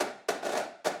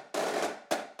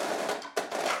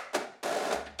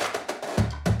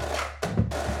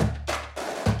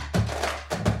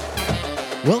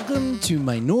Welcome to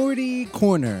Minority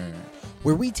Corner,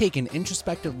 where we take an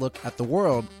introspective look at the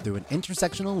world through an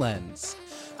intersectional lens.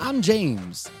 I'm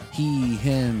James, he,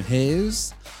 him,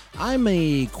 his. I'm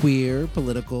a queer,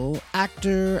 political,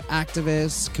 actor,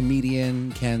 activist,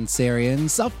 comedian, Cancerian,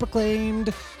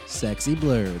 self-proclaimed, sexy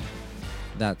blurred.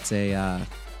 That's a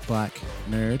black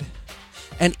nerd.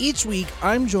 And each week,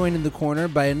 I'm joined in the corner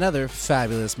by another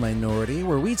fabulous minority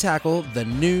where we tackle the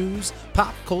news,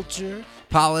 pop culture,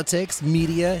 politics,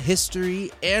 media,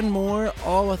 history, and more,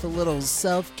 all with a little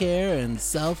self-care and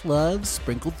self-love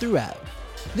sprinkled throughout.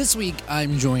 This week,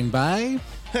 I'm joined by...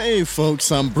 Hey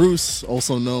folks, I'm Bruce,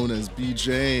 also known as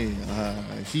BJ,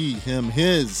 he, him,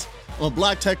 his. I'm a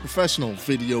black tech professional,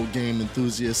 video game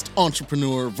enthusiast,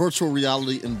 entrepreneur, virtual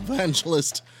reality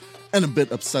evangelist, and a bit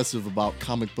obsessive about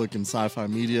comic book and sci-fi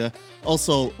media.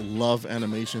 Also love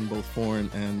animation, both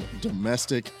foreign and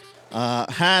domestic.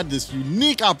 Had this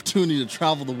unique opportunity to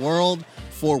travel the world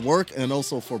for work and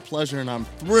also for pleasure, and I'm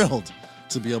thrilled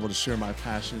to be able to share my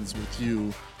passions with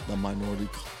you, the Minority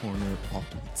Corner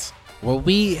audience. Well,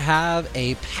 we have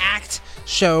a packed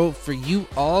show for you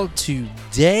all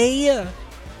today.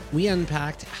 We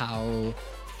unpacked how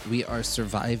we are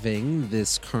surviving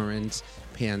this current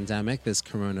pandemic, this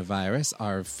coronavirus,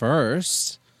 our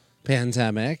first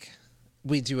pandemic.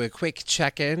 We do a quick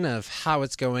check-in of how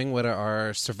it's going, what are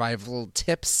our survival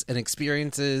tips and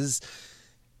experiences,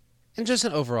 and just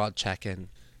an overall check-in.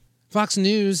 Fox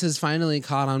News has finally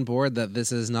caught on board that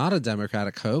this is not a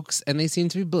Democratic hoax, and they seem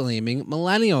to be blaming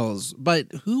millennials. But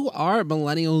who are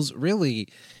millennials really?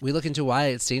 We look into why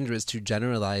it's dangerous to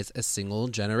generalize a single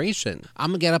generation.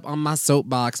 I'm going to get up on my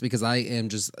soapbox because I am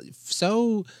just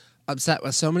so upset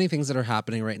with so many things that are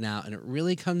happening right now, and it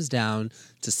really comes down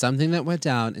to something that went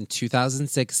down in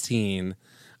 2016.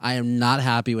 I am not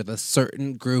happy with a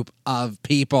certain group of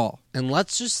people. And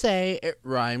let's just say it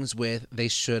rhymes with they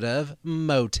should have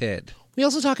moted. We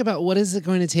also talk about what is it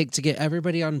going to take to get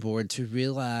everybody on board to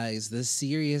realize the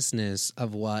seriousness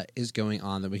of what is going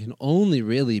on, that we can only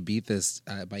really beat this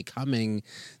by coming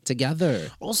together.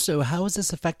 Also, how is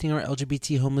this affecting our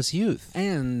LGBT homeless youth?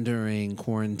 And during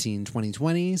quarantine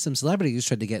 2020, some celebrities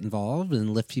tried to get involved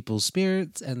and lift people's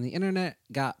spirits, and the internet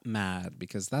got mad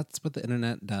because that's what the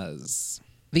internet does.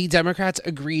 The Democrats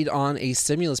agreed on a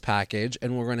stimulus package,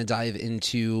 and we're going to dive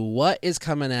into what is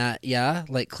coming at ya,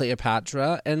 like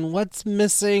Cleopatra, and what's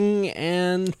missing,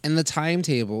 and the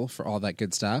timetable for all that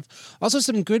good stuff. Also,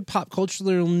 some good pop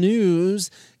cultural news.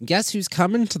 Guess who's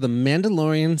coming to The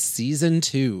Mandalorian Season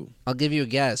 2? I'll give you a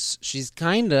guess. She's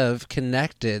kind of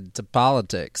connected to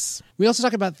politics. We also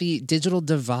talk about the digital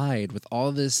divide with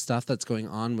all this stuff that's going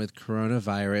on with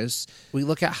coronavirus. We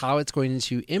look at how it's going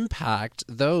to impact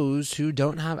those who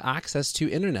don't have access to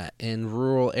internet in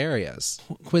rural areas.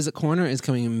 Quizlet Corner is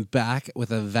coming back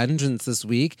with a vengeance this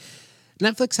week.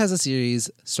 Netflix has a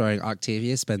series starring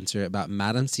Octavia Spencer about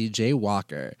Madam C.J.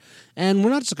 Walker. And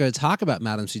we're not just going to talk about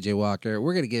Madam C.J. Walker,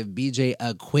 we're going to give BJ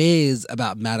a quiz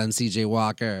about Madam C.J.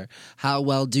 Walker. How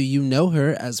well do you know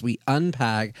her, as we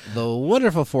unpack the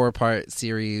wonderful 4-part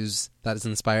series that is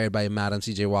inspired by Madam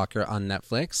C.J. Walker on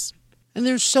Netflix. And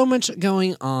there's so much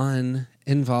going on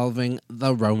involving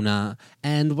the Rona.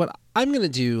 And what I'm going to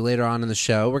do later on in the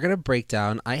show, we're going to break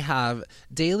down. I have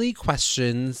daily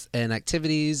questions and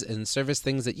activities and service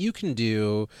things that you can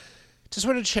do to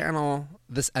sort of channel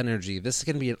this energy. This is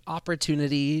going to be an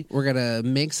opportunity. We're going to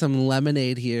make some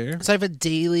lemonade here. So I have a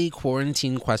daily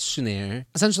quarantine questionnaire,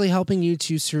 essentially helping you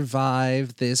to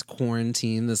survive this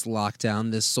quarantine, this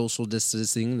lockdown, this social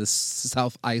distancing, this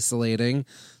self-isolating.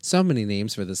 So many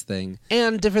names for this thing.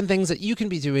 And different things that you can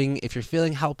be doing if you're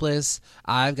feeling helpless.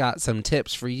 I've got some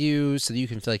tips for you so that you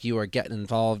can feel like you are getting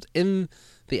involved in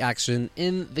the action,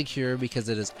 in the cure, because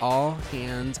it is all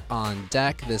hands on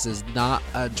deck. This is not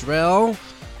a drill.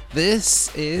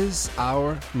 This is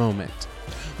our moment.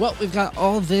 Well, we've got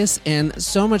all this and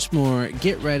so much more.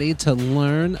 Get ready to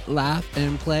learn, laugh,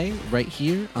 and play right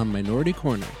here on Minority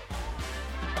Corner.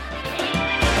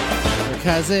 We're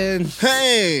cousins.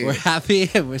 Hey! We're happy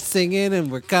and we're singing and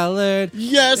we're colored.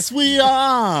 Yes, we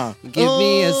are! Give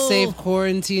me a safe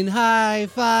quarantine high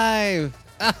five.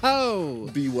 Oh!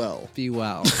 Be well. Be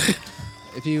well.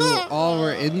 If you all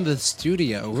were in the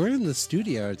studio, we're in the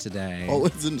studio today. Oh,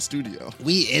 it's in the studio.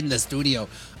 We in the studio.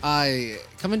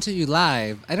 Coming to you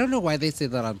live. I don't know why they say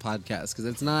that on podcasts, because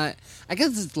it's not, I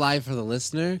guess it's live for the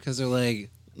listener, because they're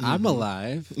like, I'm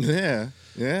alive. Yeah.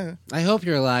 I hope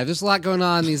you're alive. There's a lot going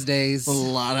on these days. A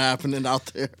lot happening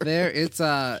out there. It's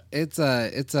a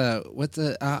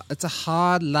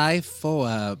hard life for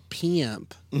a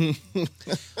pimp.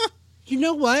 You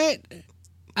know what?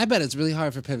 I bet it's really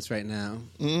hard for pimps right now.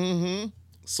 Mm-hmm.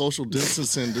 social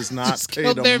distancing does not Just pay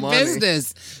killed the their money.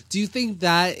 business. Do you think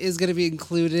that is going to be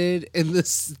included in the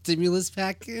stimulus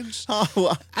package?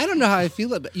 Oh, I don't know how I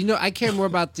feel about. I care more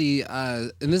about the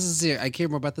and this is here. I care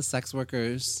more about the sex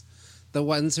workers, the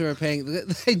ones who are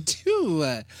paying. I do.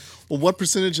 well, what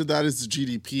percentage of that is the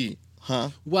GDP? Huh?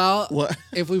 Well, What?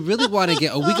 if we really want to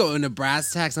get, we go into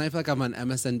brass tacks, and I feel like I'm on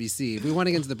MSNBC. If we want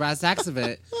to get into the brass tacks of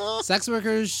it, sex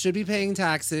workers should be paying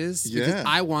taxes because Yeah.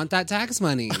 I want that tax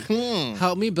money.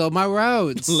 Help me build my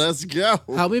roads. Let's go.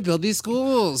 Help me build these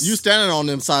schools. You standing on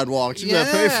them sidewalks. You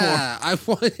better pay for them. I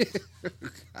want.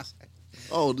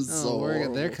 Oh, this is so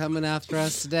horrible. They're coming after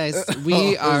us today.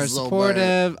 We are so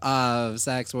supportive of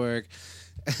sex work.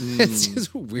 It's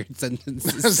just weird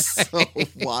sentences. That's so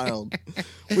wild.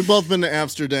 We've both been to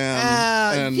Amsterdam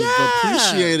and yeah.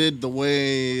 appreciated the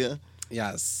way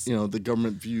Yes. the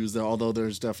government views that. Although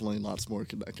there's definitely lots more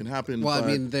that can happen. Well, but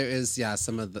I mean, there is,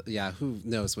 some of the, who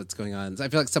knows what's going on. I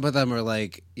feel like some of them are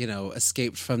like,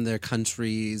 escaped from their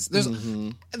countries.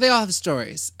 They all have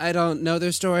stories. I don't know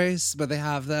their stories, but they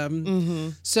have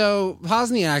them. So, pause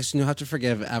in the action. You'll have to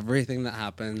forgive everything that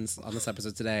happens on this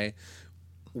episode today.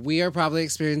 We are probably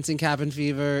experiencing cabin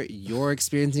fever. You're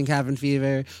experiencing cabin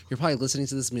fever. You're probably listening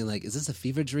to this and being like, is this a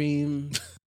fever dream?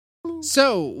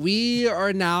 So we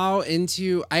are now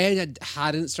into,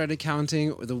 hadn't started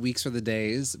counting the weeks or the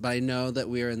days, but I know that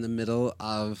we are in the middle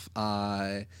of,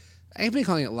 I've been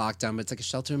calling it lockdown, but it's like a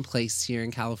shelter in place here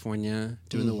in California,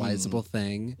 doing the wiseable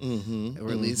thing. Or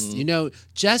at least,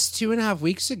 just 2.5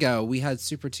 weeks ago, we had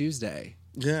Super Tuesday.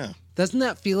 yeah. Doesn't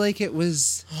that feel like it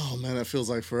was Oh man, that feels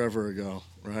like forever ago,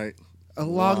 right? a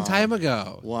long time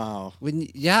ago? Wow,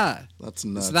 that's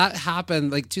nuts. So that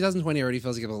happened, like 2020 already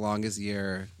feels like the longest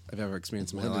year I've ever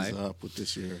experienced in my What life. is up with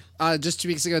this year? Just 2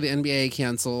 weeks ago, the NBA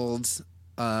canceled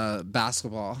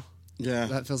basketball. Yeah,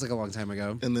 That feels like a long time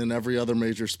ago. and then every other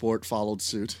major sport followed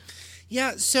suit.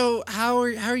 Yeah. So how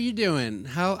are you doing?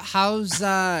 How's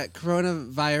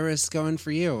coronavirus going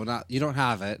for you? You don't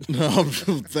have it. No,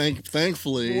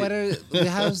 thankfully,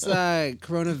 How's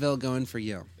Coronaville going for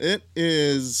you? it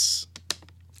is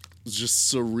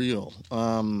just surreal.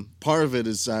 Part of it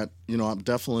is that I'm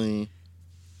definitely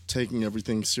taking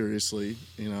everything seriously.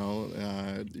 You're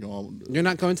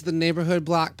not going to the neighborhood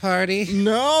block party.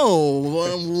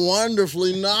 No,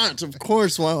 wonderfully not. Of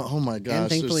course. Well, oh my gosh. And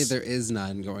thankfully, there is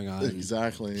none going on.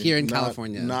 Exactly. Here in Not-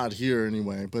 California. Not here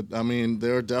anyway. But I mean,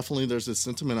 there's a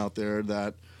sentiment out there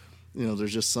that,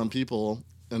 there's just some people,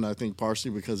 and I think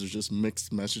partially because there's just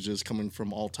mixed messages coming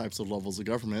from all types of levels of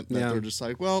government that they're just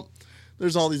like, well,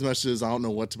 there's all these messages. I don't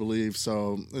know what to believe.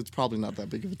 So it's probably not that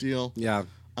big of a deal. Yeah.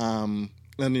 And,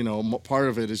 part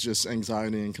of it is just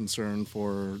anxiety and concern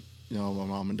for, my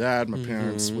mom and dad, my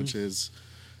parents, which is,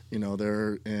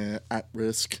 they're at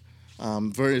risk.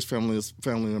 Various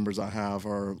family members I have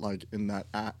are like in that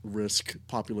at-risk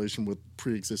population with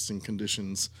pre-existing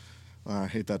conditions. I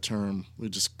hate that term. We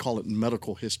just call it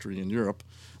medical history in Europe.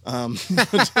 I'm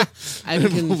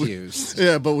confused.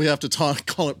 Yeah, but we have to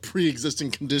call it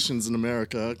pre-existing conditions in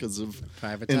America because of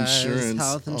Privatized insurance.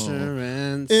 health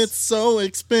insurance. It's so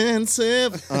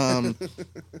expensive.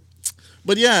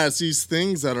 But yeah, it's these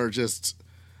things that are just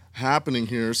happening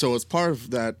here. So it's part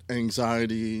of that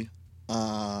anxiety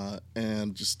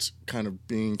and just kind of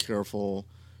being careful,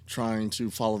 trying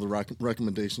to follow the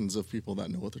recommendations of people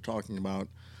that know what they're talking about.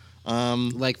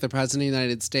 Like the president of the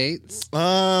United States?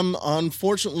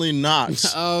 Unfortunately not.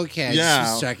 Okay, Yeah,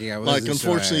 just checking. I wasn't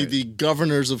unfortunately, sure. the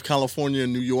governors of California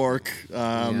and New York,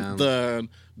 the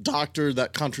doctor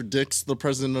that contradicts the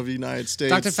president of the United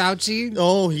States, Dr. Fauci?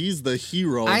 Oh, he's the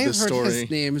hero of I've this heard story. his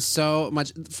name so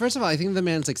much. First of all, I think the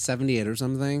man's like 78 or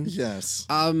something. Yes.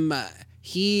 And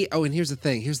here's the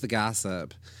thing. Here's the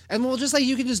gossip. And well, just like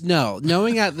you can just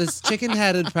knowing that this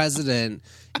chicken-headed president,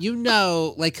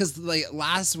 because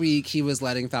last week he was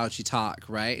letting Fauci talk,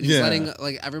 right? And he's letting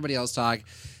everybody else talk.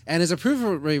 And his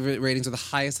approval ratings are the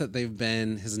highest that they've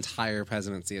been his entire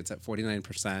presidency. It's at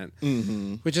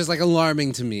 49%, which is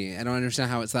alarming to me. I don't understand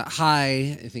how it's that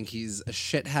high. I think he's a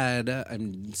shithead.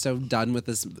 I'm so done with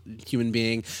this human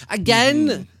being.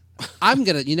 Again, I'm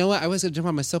gonna. You know what? I was gonna jump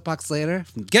on my soapbox later.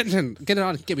 Get it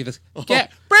on. Give me this.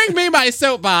 Bring me my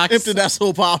soapbox. Empty that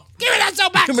soapbox. Give me that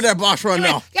soapbox. Give me that box right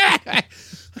now.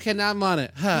 Okay, now I'm on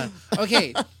it.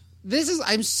 Okay,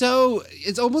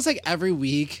 it's almost like every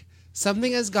week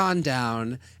something has gone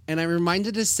down, and I'm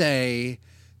reminded to say,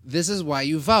 this is why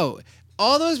you vote.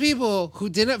 All those people who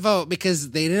didn't vote because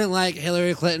they didn't like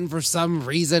Hillary Clinton for some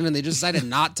reason and they just decided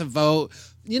not to vote,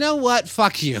 you know what?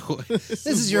 Fuck you. This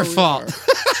is your fault.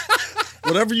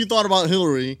 Whatever you thought about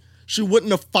Hillary, she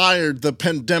wouldn't have fired the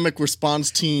pandemic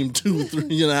response team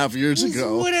 3.5 years This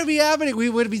ago. wouldn't be happening. We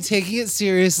would be taking it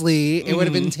seriously. It would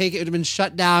have been It would have been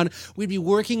shut down. We'd be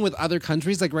working with other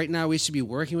countries. Like right now, we should be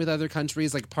working with other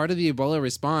countries. Like part of the Ebola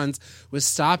response was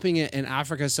stopping it in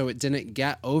Africa so it didn't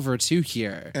get over to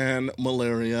here. And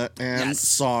malaria and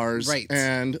SARS Right.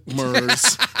 and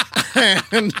MERS.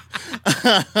 And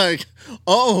like,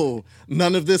 oh,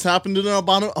 none of this happened in the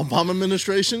Obama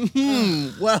administration?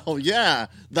 Well, yeah,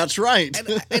 that's right.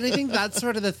 And I think that's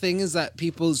sort of the thing is that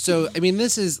people. So I mean,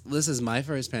 this is my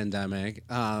first pandemic.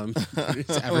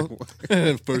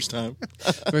 First time.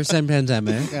 First time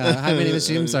pandemic. Hi, my name is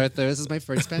James Arthur. This is my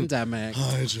first pandemic.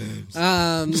 Hi, James.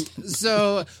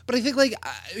 So, but I think like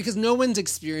because no one's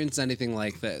experienced anything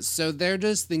like this, so they're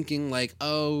just thinking like,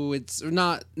 oh, it's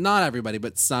not everybody,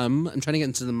 but some. I'm trying to get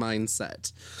into the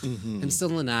mindset. I'm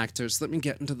still an actor, so let me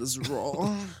get into this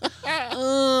role.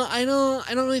 I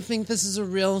don't really think this is a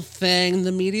real thing.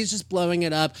 The media's just blowing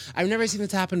it up. I've never seen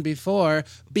this happen before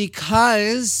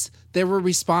because there were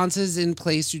responses in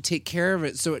place to take care of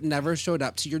it, so it never showed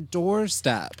up to your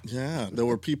doorstep. Yeah, there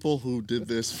were people who did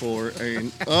this for a...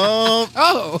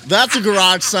 Oh, that's a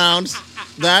garage sound.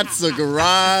 That's a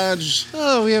garage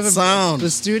we have sound. The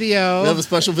studio. We have a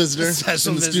special visitor.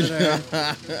 Special in the visitor.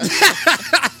 studio.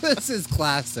 This is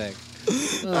classic.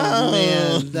 Oh,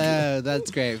 man,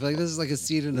 that's great. Like this is like a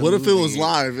scene in a What movie. if it was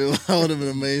live? That would have been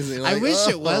amazing. I Like, wish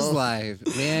it was live.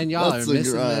 Man, y'all That's are a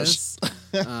missing garage. this.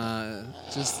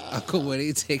 Just Uncle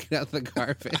Woody taking out the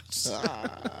garbage.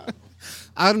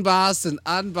 Unbossed and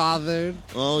unbothered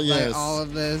Oh, yes. by all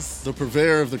of this. The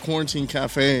purveyor of the quarantine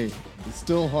cafe is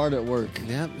still hard at work.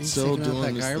 Yep, he's Still taking out doing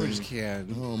that this garbage thing.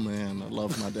 can. Oh, man. I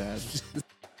love my dad.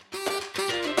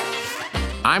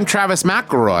 I'm Travis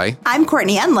McElroy. I'm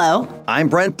Courtney Enlow. I'm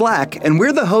Brent Black, and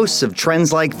we're the hosts of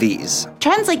Trends Like These.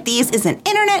 Trends Like These is an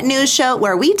internet news show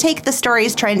where we take the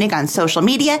stories trending on social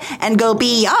media and go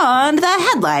beyond the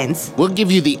headlines. We'll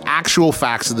give you the actual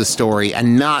facts of the story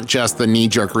and not just the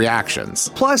knee-jerk reactions.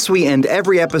 Plus, we end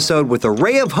every episode with a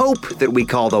ray of hope that we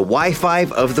call the Wi-Fi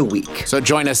of the Week. So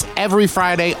join us every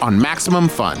Friday on Maximum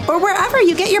Fun. Or wherever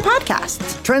you get your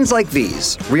podcasts. Trends Like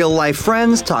These, real-life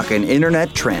friends talking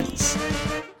internet trends.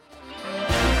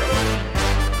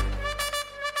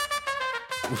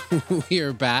 We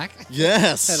are back.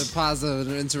 Yes. Had a pause of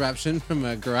an interruption from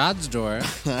a garage door.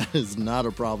 That is not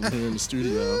a problem here in the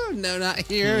studio. No, not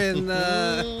here in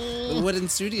the Wooden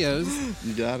Studios.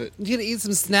 You got it. You gonna eat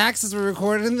some snacks as we're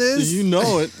recording this? You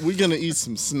know it. We're going to eat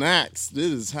some snacks.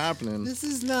 This is happening. This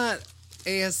is not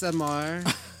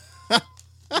ASMR.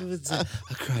 It's a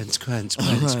crunch, crunch,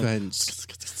 crunch, crunch.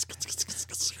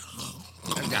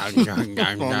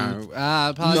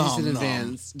 Apologies in Nom,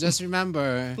 advance. Just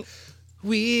remember,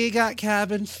 we got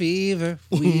cabin fever.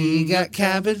 We got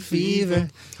cabin fever.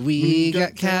 We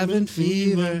got cabin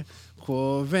fever.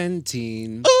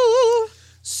 Quarantine.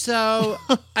 So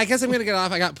I guess I'm gonna get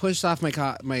off. I got pushed off my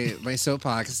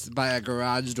soapbox by a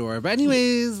garage door. But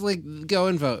anyways, like go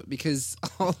and vote because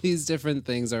all these different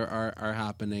things are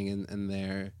happening and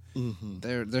they're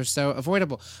so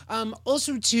avoidable.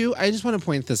 Also, too, I just want to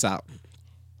point this out.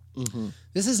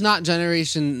 This is not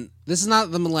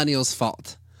the millennials'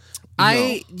 fault.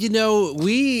 I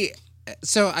love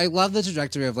the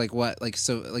trajectory of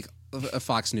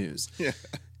Fox News. Yeah.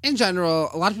 In general,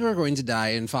 a lot of people are going to die,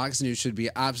 and Fox News should be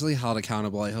absolutely held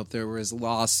accountable. I hope there was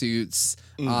lawsuits,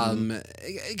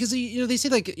 because they say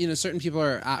certain people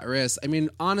are at risk. I mean,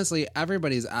 honestly,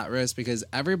 everybody's at risk because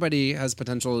everybody has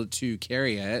potential to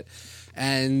carry it.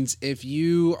 And if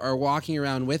you are walking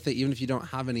around with it, even if you don't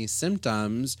have any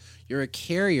symptoms, you're a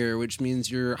carrier, which means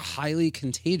you're highly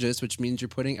contagious, which means you're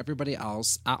putting everybody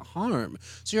else at harm.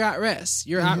 So you're at risk.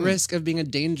 You're at risk of being a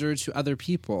danger to other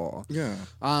people. Yeah.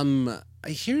 I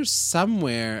hear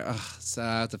somewhere, so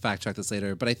I have to fact check this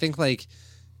later, but I think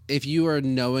if you are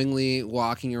knowingly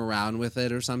walking around with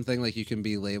it or something, you can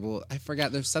be labeled. I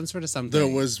forget. There's some sort of something.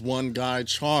 There was one guy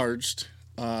charged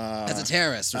as a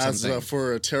terrorist or something.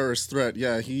 for a terrorist threat.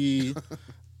 Yeah, he,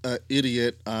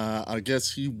 idiot. I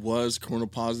guess he was corona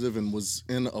positive and was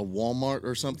in a Walmart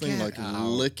or something, Get out.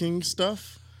 licking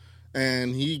stuff.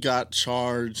 And he got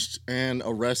charged and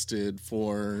arrested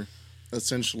for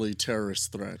essentially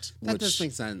terrorist threat. That does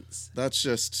make sense. That's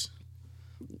just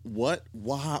what?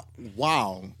 Wow,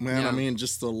 man. Yeah. I mean,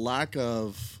 just the lack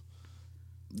of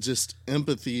just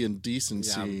empathy and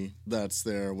decency that's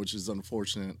there, which is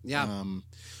unfortunate. Yeah.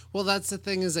 Well, that's the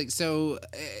thing is first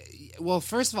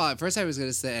of all, at first I was going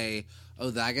to say,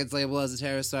 that gets labeled as a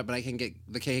terrorist threat, but I can get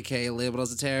the KKK labeled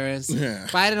as a terrorist. Yeah.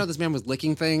 But I didn't know this man was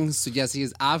licking things. So yes, he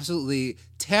is absolutely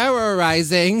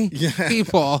terrorizing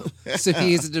people. So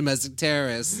he's a domestic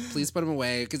terrorist. Please put him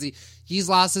away because he's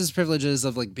lost his privileges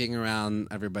of like being around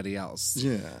everybody else.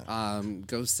 Yeah.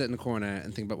 Go sit in a corner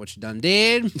and think about what you done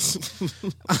did.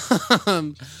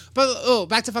 But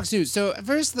back to Fox News. So at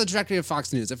first, the directory of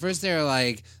Fox News. At first, they're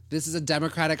like, "This is a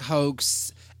Democratic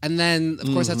hoax." And then, of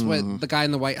course, that's what the guy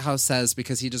in the White House says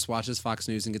because he just watches Fox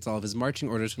News and gets all of his marching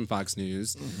orders from Fox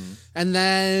News. And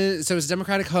then, so it's a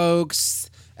Democratic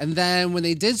hoax. And then when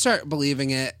they did start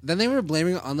believing it, then they were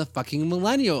blaming it on the fucking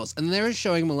millennials. And they were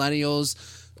showing millennials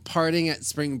partying at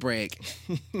spring break.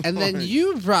 And then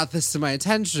you brought this to my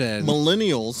attention.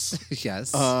 Millennials.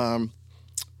 Yes.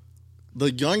 The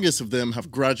youngest of them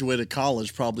have graduated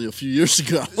college probably a few years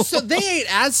ago. So they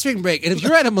ain't at spring break. And if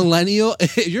you're a millennial,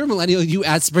 you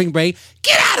at spring break,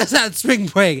 get out of that spring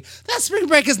break. That spring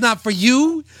break is not for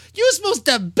you. You're supposed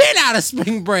to have been out of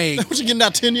spring break. What, you getting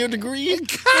that 10-year degree?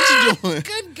 What you doing?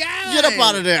 Good God. Get up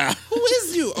out of there. Who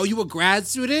is you? Oh, you a grad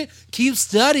student? Keep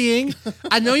studying.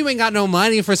 I know you ain't got no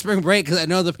money for spring break because I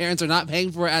know the parents are not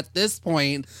paying for it at this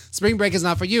point. Spring break is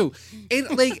not for you.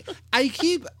 And like, I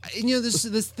keep,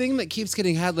 this thing that keeps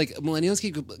getting had, like millennials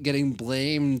keep getting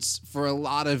blamed for a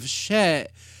lot of shit.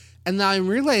 And now I'm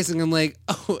realizing, I'm like,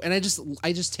 oh, and I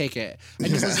just take it. I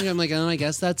just listen to it, I'm like, oh, I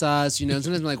guess that's us, Sometimes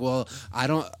I'm like, well, I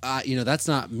don't, that's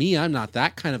not me. I'm not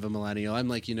that kind of a millennial. I'm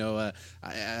like,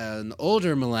 an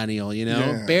older millennial,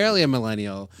 barely a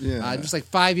millennial. Yeah. I'm just like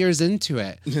 5 years into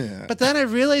it. Yeah. But then I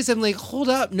realized, I'm like, hold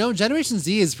up, no, Generation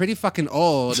Z is pretty fucking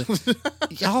old.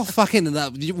 Y'all fucking,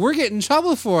 we're getting in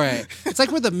trouble for it. It's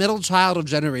like we're the middle child of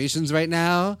generations right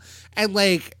now. And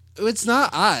like, it's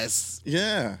not us.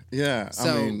 Yeah.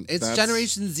 So it's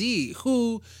Generation Z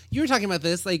who, you were talking about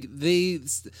this, like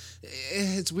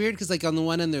it's weird because like on the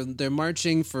one end they're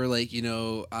marching for like,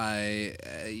 about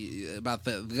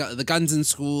the guns in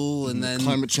school and then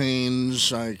climate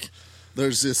change. Like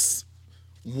there's this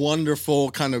wonderful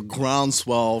kind of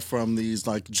groundswell from these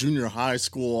like junior high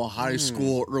school,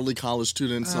 early college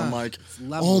students. I'm like,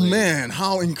 oh man,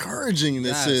 how encouraging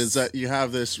this is that you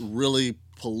have this really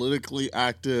politically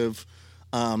active,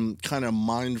 kind of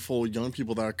mindful young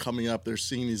people that are coming up. They're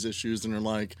seeing these issues and they're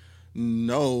like,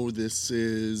 no, this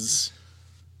is,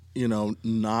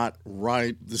 not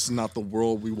right. This is not the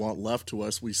world we want left to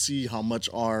us. We see how much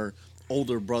our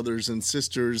older brothers and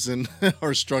sisters and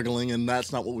are struggling, and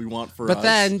that's not what we want for us. But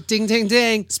then, ding, ding,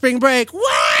 ding, spring break. Wow!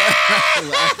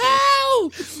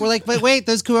 We're like, but wait,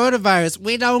 there's coronavirus.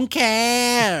 We don't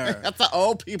care. That's an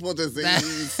old people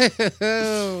disease.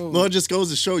 No, it just goes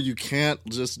to show you can't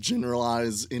just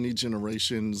generalize any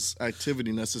generation's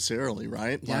activity necessarily,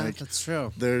 right? Yeah, that's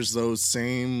true. There's those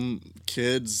same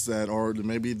kids that are,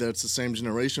 maybe that's the same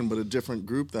generation, but a different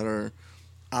group that are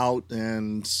out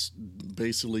and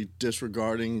basically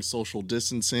disregarding social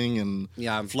distancing and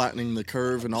flattening the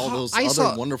curve and all those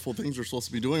other wonderful things we're supposed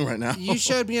to be doing right now. You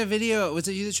showed me a video. Was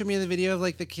it you that showed me the video of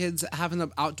like the kids having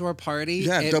an outdoor party?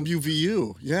 Yeah,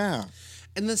 WVU. Yeah.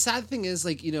 And the sad thing is,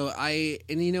 like,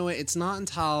 it's not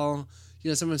until,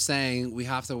 someone was saying we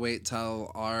have to wait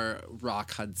till our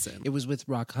Rock Hudson. It was with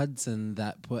Rock Hudson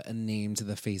that put a name to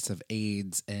the face of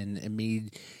AIDS, and it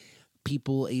made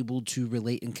people able to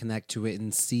relate and connect to it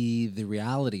and see the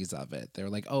realities of it.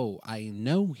 They're like, oh, I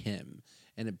know him,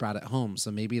 and it brought it home. So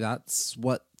maybe that's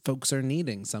what folks are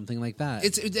needing, something like that. I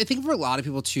think for a lot of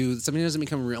people too, something doesn't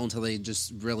become real until they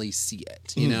just really see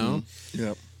it, know?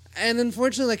 Yep. And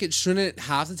unfortunately, like, it shouldn't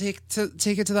have to take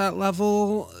it to that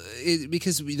level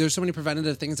because there's so many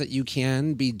preventative things that you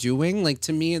can be doing. Like,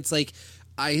 to me, it's like,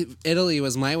 Italy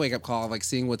was my wake-up call, like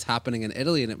seeing what's happening in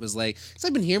Italy, and it was like, because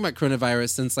I've been hearing about coronavirus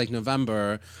since like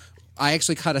November. I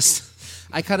actually cut a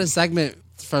segment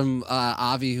from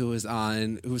Avi who was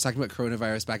talking about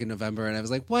coronavirus back in November, and I was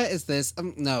like, what is this?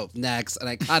 No, next, and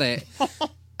I cut it.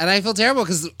 And I feel terrible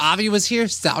because Avi was here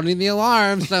sounding the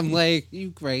alarms, and I'm like,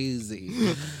 you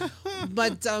crazy.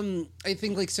 But I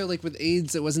think with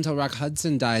AIDS, it wasn't until Rock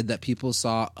Hudson died that people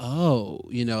saw,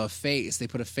 a face. They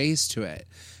put a face to it.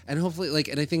 And hopefully,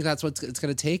 and I think that's what it's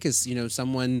going to take is,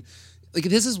 someone,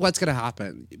 this is what's going to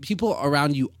happen. People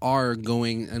around you are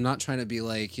going, I'm not trying to be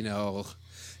like,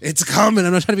 it's coming.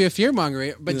 I'm not trying to be a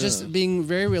fearmonger, but just being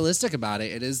very realistic about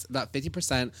it. It is about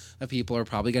 50% of people are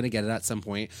probably going to get it at some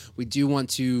point. We do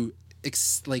want to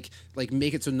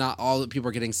make it so not all the people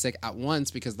are getting sick at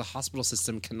once because the hospital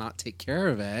system cannot take care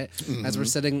of it. As we're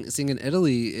seeing in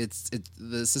Italy,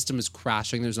 the system is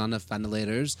crashing. There's not enough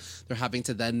ventilators. They're having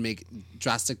to then make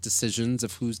drastic decisions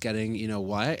of who's getting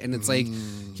what, and it's like,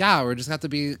 yeah, we're just have to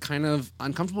be kind of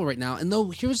uncomfortable right now. And though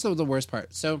here's the worst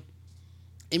part. So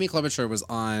Amy Klobuchar was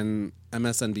on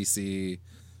MSNBC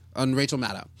on Rachel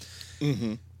Maddow.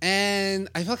 And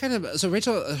I felt kind of... So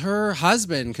Rachel, her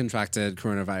husband contracted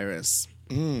coronavirus.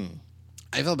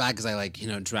 I feel bad because I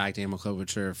dragged Amy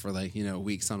Klobuchar for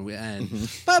weeks on end.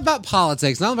 But about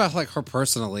politics, not about her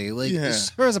personally.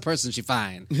 Her as a person, she's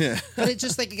fine. Yeah. But it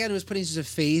just again, it was putting such a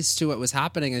face to what was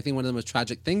happening. I think one of the most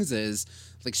tragic things is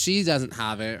she doesn't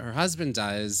have it, her husband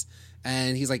does,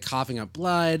 and he's coughing up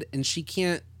blood, and she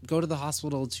can't go to the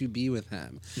hospital to be with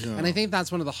him. Yeah. And I think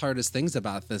that's one of the hardest things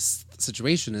about this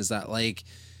situation is that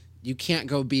you can't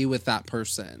go be with that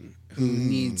person who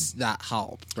needs that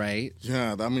help, right?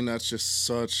 Yeah, I mean, that's just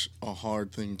such a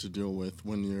hard thing to deal with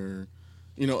when you're,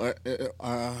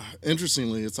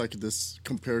 interestingly, it's this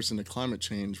comparison to climate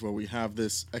change where we have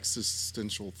this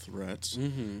existential threat.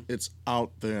 It's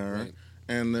out there, right.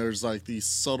 And there's these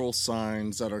subtle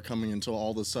signs that are coming until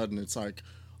all of a sudden it's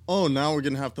oh, now we're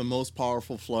going to have the most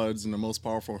powerful floods and the most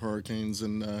powerful hurricanes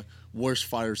and the worst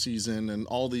fire season, and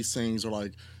all these things are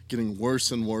getting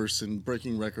worse and worse and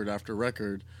breaking record after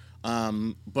record.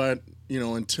 But,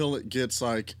 until it gets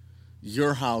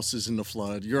your house is in the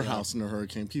flood, your house in the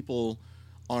hurricane, people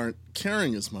aren't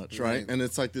caring as much, right? And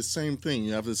it's the same thing.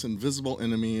 You have this invisible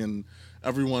enemy and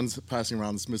everyone's passing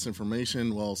around this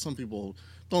misinformation. Well, some people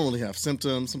don't really have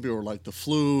symptoms. Some people are the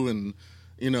flu and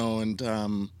you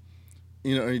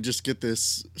just get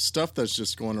this stuff that's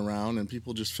just going around and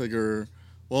people just figure,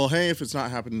 well, hey, if it's not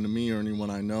happening to me or anyone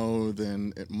I know,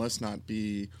 then it must not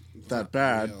be that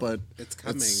bad. Real. But it's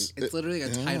coming. It's literally a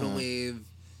tidal wave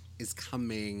is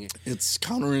coming. It's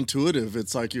counterintuitive.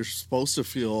 It's you're supposed to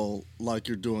feel like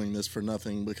you're doing this for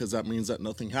nothing because that means that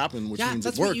nothing happened, which means it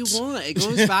works. That's what you want. It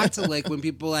goes back to when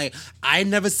people I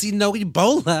never see no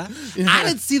Ebola. Yeah. I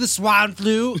didn't see the swine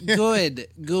flu. Good.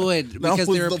 Because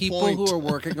there are people who are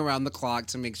working around the clock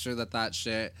to make sure that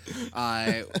shit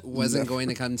wasn't going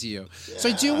to come to you. Yeah. So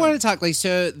I do want to talk,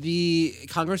 so the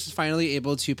Congress is finally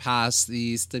able to pass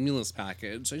the stimulus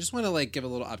package. So I just want to give a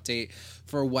little update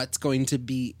for what's going to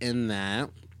be in that.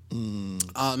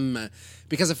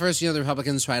 Because at first, the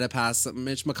Republicans try to pass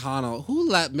Mitch McConnell. Who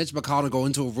let Mitch McConnell go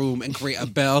into a room and create a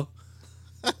bill?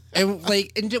 And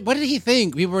what did he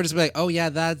think? People were just oh yeah,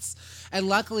 that's... And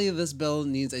luckily, this bill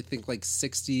needs, I think,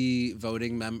 60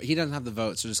 voting members. He doesn't have the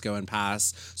votes, so just go and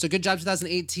pass. So good job,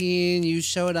 2018. You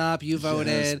showed up. You voted.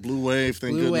 Yes, blue wave,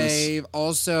 thank goodness. Blue wave.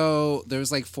 Also,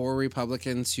 there's 4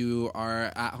 Republicans who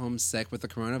are at home sick with the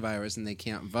coronavirus and they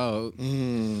can't vote.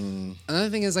 Another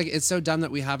thing is, it's so dumb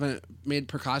that we haven't made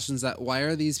precautions that why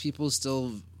are these people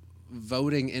still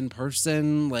voting in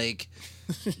person?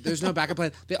 There's no backup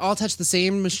plan. They all touch the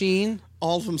same machine.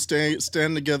 All of them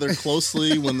stand together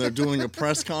closely when they're doing a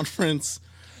press conference.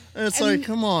 And it's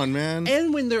come on, man.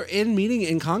 And when they're meeting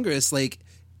in Congress,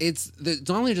 it's not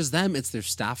only just them, it's their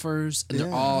staffers, and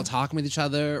they're all talking with each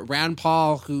other. Rand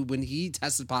Paul, who when he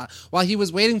tested while he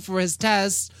was waiting for his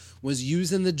test, was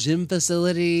using the gym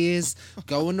facilities,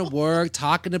 going to work,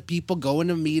 talking to people, going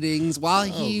to meetings while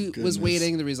he was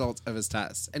waiting the results of his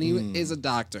test. And he is a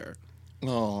doctor.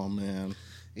 Oh, man.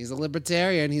 He's a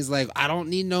libertarian. He's I don't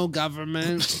need no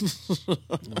government.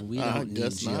 We don't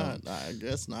need you. I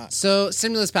guess not. So,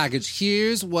 stimulus package.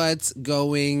 Here's what's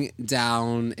going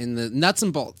down in the nuts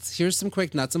and bolts. Here's some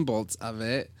quick nuts and bolts of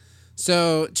it.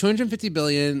 So, $250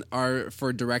 billion are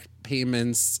for direct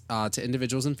payments to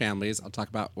individuals and families. I'll talk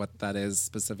about what that is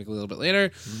specifically a little bit later.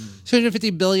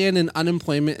 $250 billion in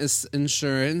unemployment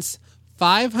insurance.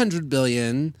 $500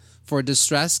 billion for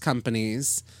distressed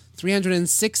companies.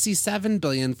 $367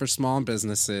 billion for small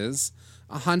businesses,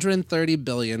 $130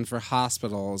 billion for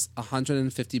hospitals,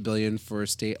 $150 billion for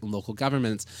state and local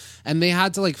governments, and they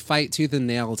had to fight tooth and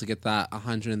nail to get that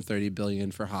 $130 billion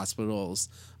for hospitals.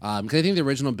 Because I think the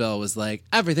original bill was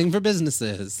everything for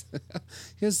businesses.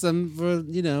 Here's some for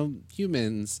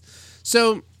humans.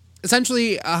 So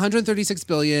essentially, $136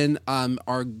 billion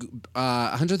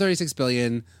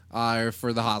are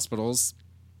for the hospitals.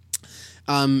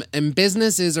 And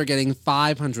businesses are getting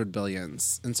 $500 billion.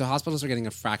 And so hospitals are getting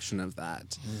a fraction of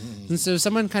that. And so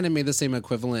someone kind of made the same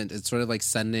equivalent. It's sort of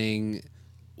sending,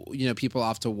 people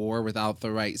off to war without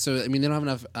the right. So, I mean, they don't have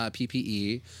enough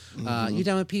PPE. You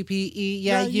done with PPE?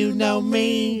 Yeah, you know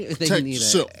me. They need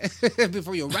it.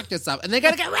 Before you wreck yourself. And they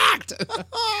got to get wrecked.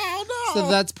 Oh, So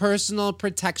that's personal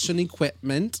protection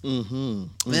equipment.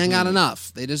 They ain't got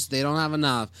enough. They don't have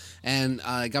enough. And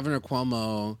Governor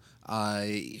Cuomo,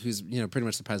 who's pretty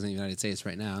much the president of the United States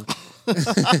right now.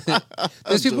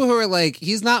 There's people who are like,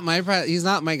 he's not my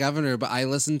governor, but I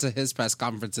listen to his press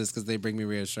conferences because they bring me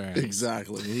reassurance.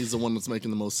 Exactly. He's the one that's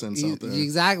making the most sense out there.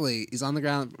 Exactly. He's on the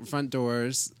ground, front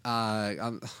doors,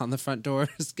 on the front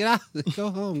doors. Get out,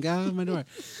 go home, get out of my door.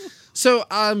 So,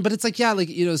 but it's like,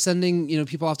 sending,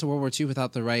 people off to World War II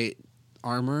without the right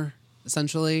armor,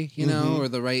 essentially, or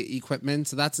the right equipment.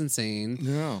 So that's insane.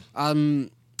 Yeah.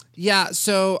 Yeah,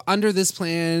 so under this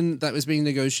plan that was being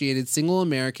negotiated, single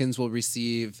Americans will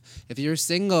receive, if you're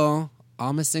single,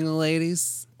 all my single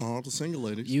ladies. All the single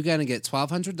ladies. You're going to get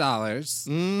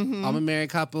 $1,200. All my married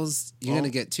couples, you're going to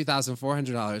get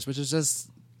 $2,400, which is just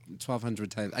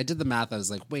 1,200 times. I did the math. I was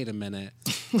like, wait a minute.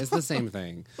 It's the same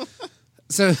thing.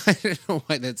 So I don't know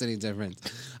why that's any different.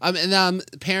 And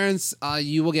parents,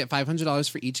 you will get $500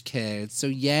 for each kid. So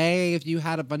yay if you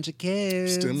had a bunch of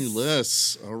kids.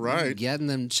 Stimulus. All right. Getting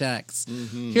them checks.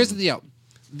 Here's the deal.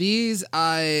 These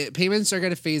payments are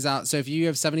going to phase out. So if you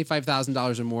have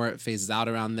 $75,000 or more, it phases out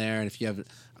around there. And if you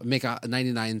make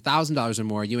 $99,000 or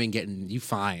more, you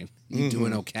fine. You're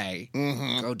doing okay.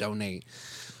 Go donate.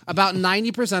 About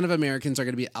 90% of Americans are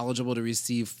going to be eligible to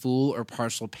receive full or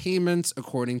partial payments,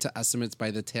 according to estimates by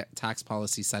the Tax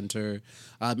Policy Center.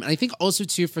 And I think also,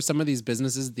 too, for some of these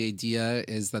businesses, the idea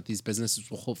is that these businesses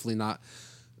will hopefully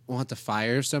won't have to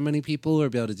fire so many people or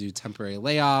be able to do temporary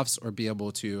layoffs or be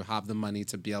able to have the money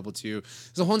to be able to.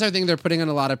 There's a whole entire thing. They're putting in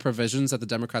a lot of provisions that the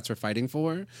Democrats are fighting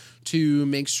for to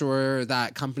make sure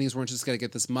that companies weren't just going to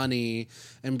get this money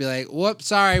and be like, whoops,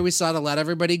 sorry, we still had to let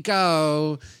everybody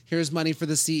go. Here's money for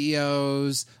the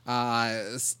CEOs,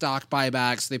 stock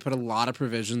buybacks. They put a lot of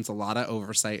provisions, a lot of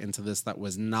oversight into this that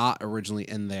was not originally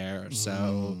in there.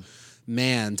 So...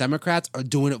 Man, Democrats are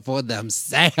doing it for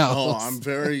themselves. Oh, I'm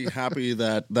very happy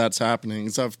that that's happening.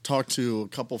 So I've talked to a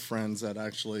couple friends that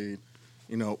actually,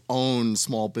 own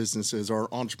small businesses or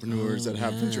entrepreneurs that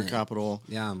have venture capital.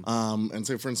 Yeah. And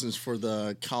say, for instance, for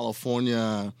the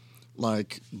California,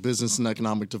 business and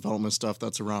economic development stuff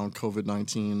that's around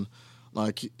COVID-19,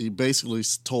 he basically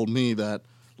told me that,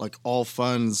 all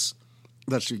funds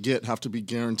that you get have to be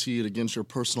guaranteed against your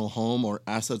personal home or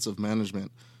assets of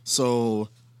management. So...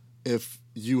 if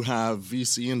you have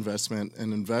VC investment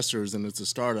and investors and it's a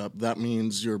startup, that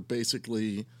means you're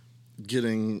basically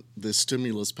getting this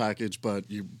stimulus package, but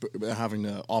you having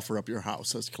to offer up your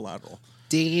house as collateral.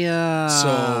 Damn.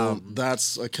 So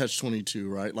that's a catch-22,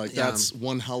 right? That's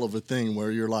one hell of a thing where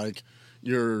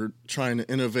you're trying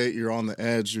to innovate, you're on the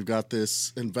edge, you've got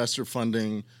this investor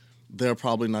funding. They're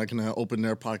probably not going to open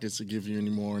their pockets to give you any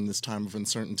more in this time of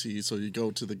uncertainty. So you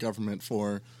go to the government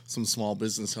for some small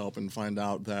business help and find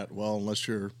out that, well, unless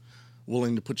you're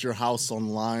willing to put your house on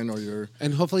the line or your...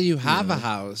 And hopefully you have a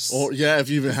house. Or, if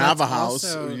you even have a house,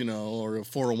 also... or a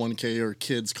 401k or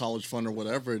kids' college fund or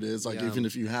whatever it is, even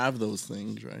if you have those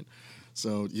things, right?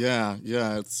 So,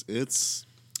 it's...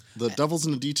 The devil's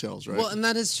in the details, right? Well, and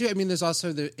that is true. I mean, there is one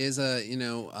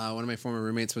of my former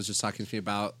roommates was just talking to me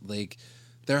about,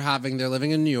 they're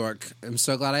living in New York. I'm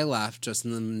so glad I left just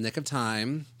in the nick of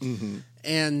time.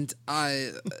 And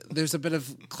there's a bit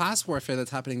of class warfare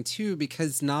that's happening too,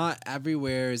 because not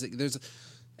everywhere is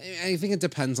I think it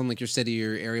depends on your city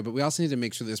or your area, but we also need to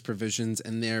make sure there's provisions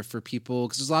in there for people,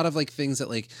 because there's a lot of things that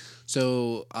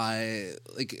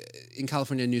in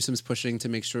California, Newsom's pushing to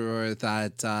make sure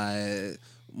that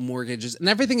mortgages and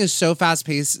everything is so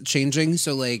fast-paced changing,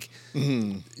 so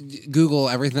Google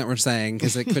everything that we're saying,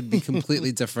 because it could be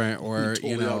completely different or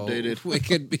totally outdated. It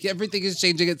could be, everything is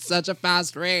changing at such a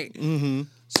fast rate.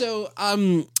 So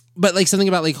but something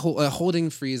about holding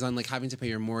freeze on having to pay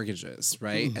your mortgages,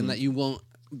 right? And that you won't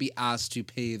be asked to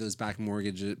pay those back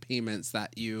mortgage payments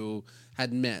that you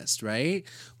had missed, right?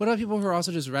 What about people who are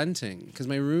also just renting? Because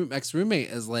my ex-roommate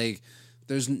is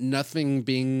there's nothing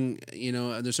being,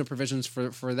 there's no provisions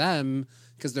for them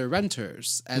because they're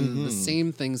renters. And the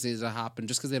same things need to happen.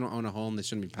 Just because they don't own a home, they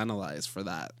shouldn't be penalized for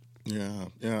that. Yeah,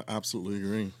 absolutely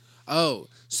agree. Oh,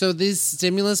 so this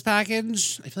stimulus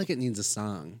package, I feel like it needs a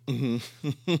song.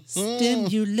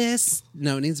 Stimulus.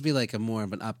 No, it needs to be a more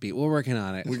of an upbeat. We're working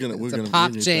on it. We're gonna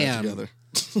pop jam together.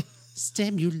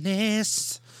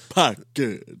 Stimulus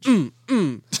package.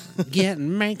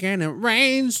 Making it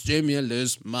rain,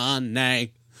 stimulus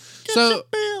money. So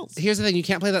here's the thing: you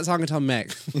can't play that song until May.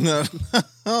 No.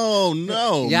 Oh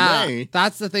no! Yeah, May.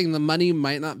 That's the thing. The money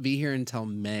might not be here until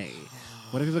May.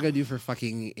 What are people gonna do for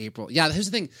fucking April? Yeah,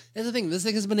 here's the thing. This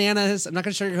thing is bananas. I'm not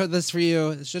gonna sugarcoat this for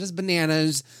you. This shit is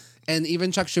bananas. And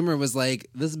even Chuck Schumer was like,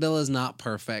 this bill is not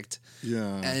perfect.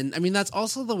 Yeah. And I mean, that's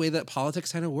also the way that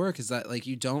politics kind of work, is that like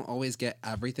you don't always get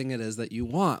everything it is that you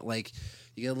want. Like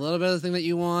you get a little bit of the thing that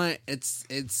you want.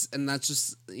 And that's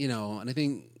just, and I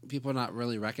think people are not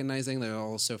really recognizing. They're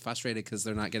all so frustrated because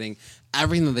they're not getting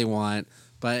everything that they want.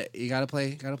 But you gotta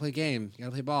play game. You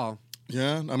gotta play ball.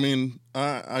 Yeah, I mean,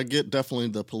 I get definitely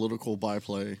the political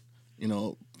byplay,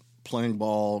 playing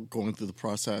ball, going through the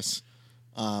process.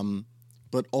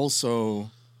 But also,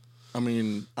 I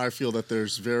mean, I feel that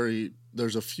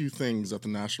there's a few things that the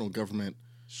national government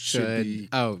should be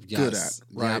good at,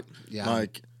 right? Yep. Yeah.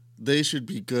 Like, they should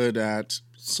be good at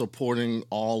supporting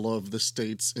all of the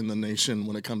states in the nation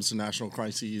when it comes to national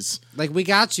crises. Like, we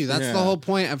got you. That's Yeah. the whole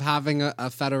point of having a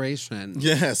federation.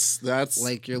 Yes, that's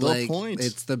Like, you're the like, point.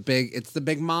 it's the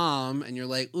big mom, and you're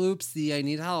like, oopsie, I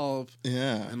need help.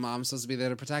 Yeah. And mom's supposed to be there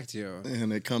to protect you.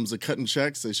 And it comes to cutting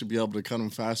checks. They should be able to cut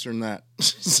them faster than that.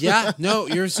 Yeah, no,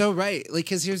 you're so right. Like,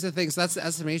 because here's the thing. So that's the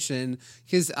estimation.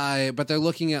 But they're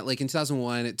looking at, like, in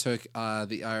 2001, it took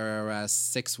the IRS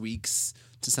 6 weeks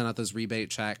to send out those rebate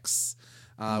checks.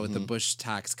 With the Bush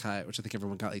tax cut, which I think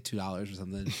everyone got like $2 or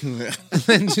something. And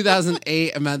then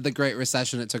 2008, amid the Great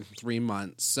Recession, it took 3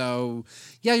 months. So,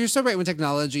 yeah, you're so right with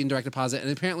technology and direct deposit.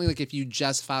 And apparently, like, if you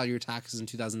just file your taxes in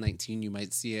 2019, you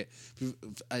might see it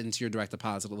into your direct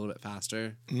deposit a little bit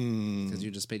faster because you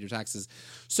just paid your taxes.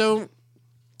 So,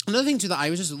 another thing, too, that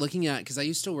I was just looking at, because I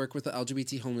used to work with the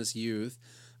LGBT homeless youth,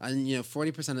 and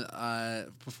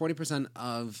 40%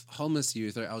 of homeless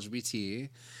youth are LGBT,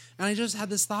 and I just had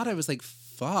this thought. I was like,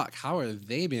 "Fuck, how are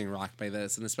they being rocked by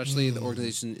this?" And especially the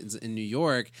organization is in New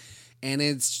York, and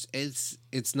it's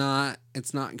not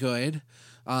good.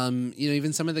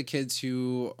 Even some of the kids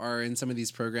who are in some of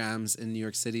these programs in New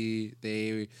York City,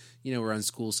 they were on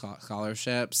school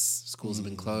scholarships. Schools have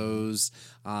been closed.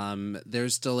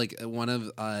 There's still like one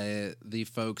of the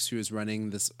folks who is running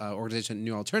this organization,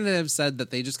 New Alternative, said that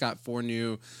they just got 4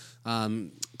 new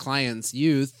clients,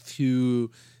 youth who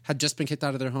had just been kicked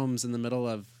out of their homes in the middle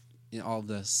of all of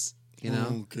this.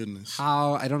 Oh, goodness.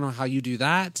 I don't know how you do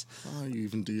that. How you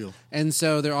even deal? And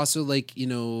so they're also like,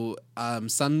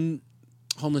 some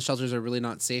homeless shelters are really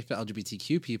not safe for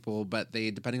LGBTQ people, but they,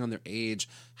 depending on their age,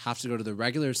 have to go to the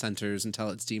regular centers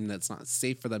until it's deemed that it's not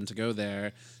safe for them to go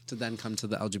there, to then come to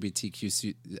the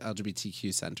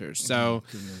LGBTQ centers. So,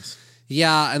 Goodness.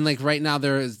 yeah, and like right now,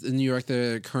 in New York,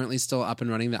 they're currently still up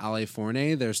and running the LA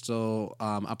Forney. They're still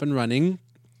up and running.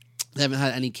 They haven't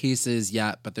had any cases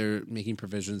yet, but they're making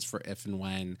provisions for if and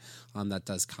when that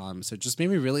does come. So it just made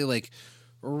me really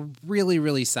really,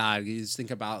 really sad. You just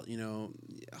think about,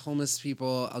 homeless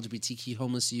people, LGBTQ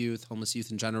homeless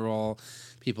youth in general,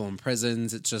 people in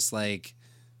prisons. It's just like,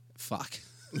 fuck.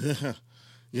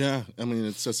 Yeah. I mean,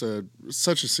 it's just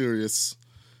such a serious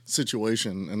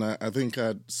situation. And I think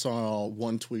I saw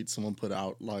one tweet someone put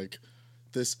out, like,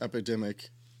 this epidemic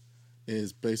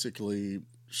is basically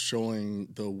showing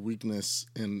the weakness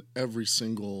in every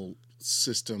single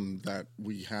system that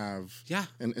we have,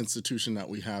 an institution that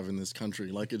we have in this country.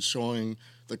 Like, it's showing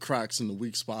the cracks and the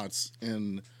weak spots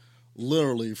in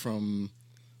literally from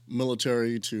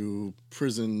military to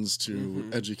prisons to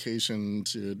education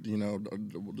to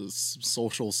the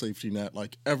social safety net.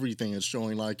 Like, everything is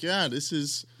showing like, this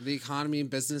is the economy,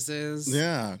 businesses.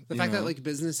 The fact that like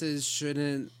businesses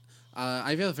shouldn't.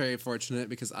 I feel very fortunate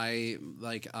because my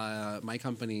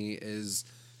company is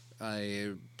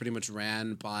pretty much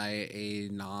ran by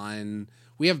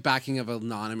we have backing of a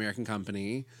non-American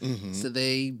company, so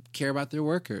they care about their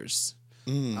workers.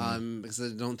 Because I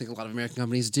don't think a lot of American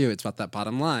companies do. It's about that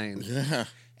bottom line. Yeah.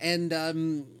 And,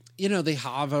 they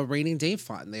have a rainy day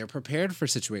fund. They are prepared for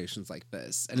situations like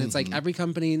this. And it's like every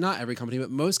company, not every company,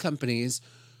 but most companies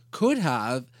could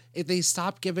have, if they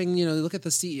stop giving, look at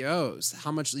the CEOs,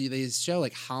 how much they show,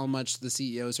 like how much the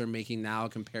CEOs are making now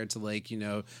compared to like,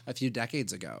 a few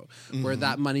decades ago, where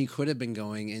that money could have been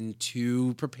going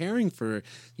into preparing for,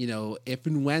 if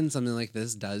and when something like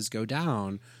this does go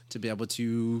down, to be able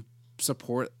to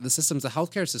support the systems, the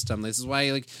healthcare system. This is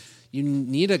why, like, you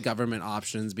need a government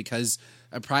options, because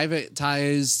a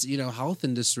privatized, health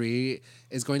industry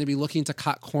is going to be looking to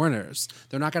cut corners.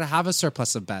 They're not going to have a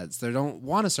surplus of beds. They don't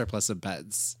want a surplus of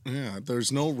beds. Yeah,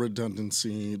 there's no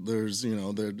redundancy. There's,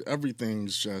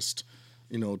 everything's just,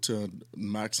 to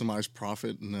maximize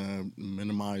profit and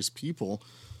minimize people.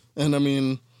 And I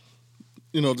mean,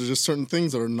 there's just certain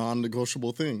things that are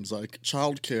non-negotiable things, like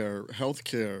childcare,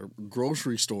 healthcare,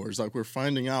 grocery stores. Like, we're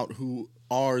finding out who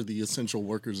are the essential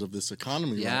workers of this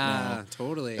economy right now. Yeah,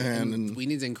 totally. And we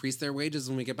need to increase their wages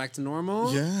when we get back to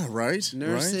normal. Yeah, right.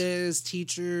 Nurses,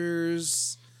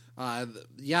 teachers,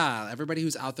 Everybody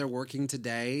who's out there working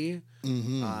today,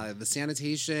 the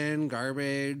sanitation,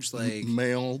 garbage, like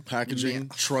mail, packaging,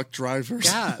 truck drivers.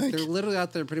 Yeah, they're literally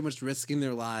out there pretty much risking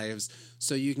their lives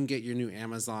so you can get your new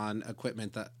Amazon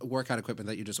workout equipment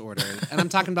that you just ordered. And I'm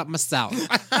talking about myself.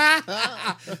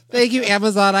 Thank you,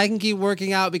 Amazon. I can keep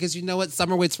working out because you know what?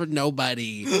 Summer waits for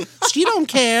nobody. She don't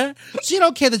care. She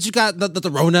don't care that you got that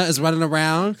the Rona is running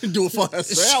around. Do it for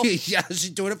herself. She's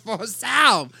doing it for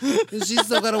herself. And she's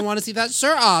still gonna want to see that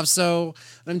shirt off. So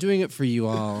I'm doing it for you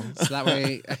all. So that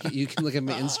way you can look at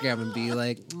my Instagram and be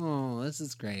like, oh, this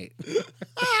is great.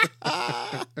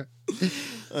 God.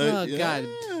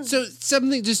 So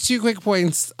just 2 quick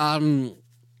points.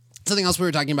 Something else we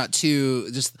were talking about too,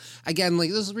 just again, like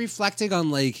this is reflecting on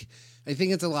like, I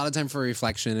think it's a lot of time for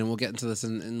reflection, and we'll get into this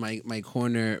in my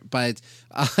corner. But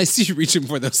I see you reaching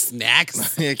for those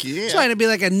snacks. Heck yeah. Trying to be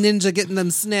like a ninja getting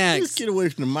them snacks. Just get away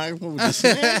from the microphone with the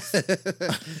snacks.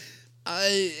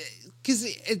 Because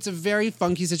it's a very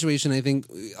funky situation. I think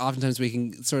oftentimes we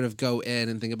can sort of go in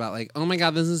and think about like, oh my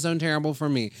God, this is so terrible for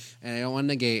me. And I don't want to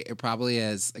negate, it probably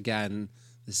is. Again,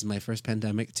 this is my first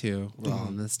pandemic too. We're all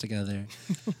in this together.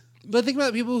 But think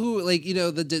about people who like,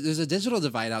 there's a digital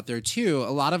divide out there too.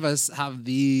 A lot of us have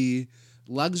the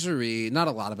luxury, not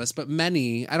a lot of us, but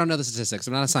many, I don't know the statistics.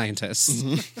 I'm not a scientist.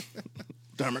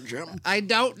 Damn it, Jim. I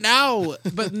don't know,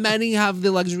 but many have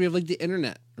the luxury of like the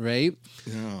internet, right?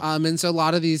 Yeah. And so a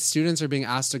lot of these students are being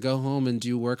asked to go home and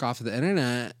do work off of the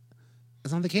internet.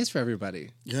 It's not the case for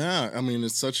everybody. Yeah, I mean,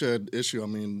 it's such an issue. I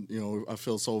mean, I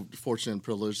feel so fortunate and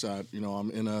privileged that I'm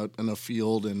in a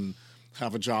field and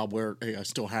have a job where, hey, I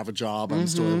still have a job. I'm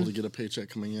still able to get a paycheck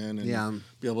coming in and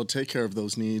be able to take care of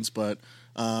those needs. But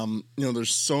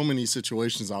there's so many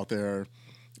situations out there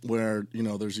where,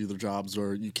 there's either jobs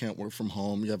or you can't work from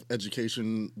home. You have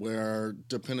education where,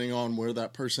 depending on where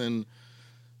that person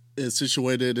is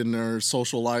situated in their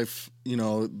social life,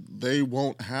 they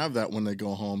won't have that when they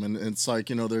go home. And it's like,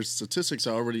 there's statistics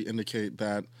that already indicate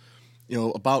that,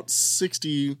 about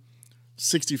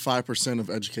 65%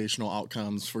 of educational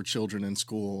outcomes for children in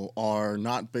school are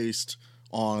not based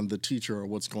on the teacher or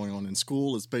what's going on in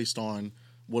school. It's based on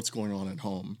what's going on at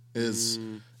home. Is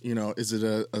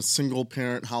it a single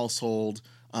parent household?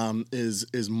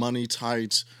 Is money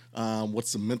tight?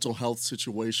 What's the mental health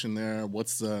situation there?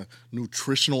 What's the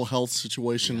nutritional health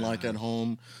situation like at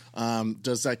home?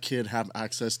 Does that kid have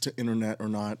access to internet or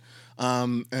not?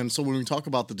 And so when we talk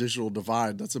about the digital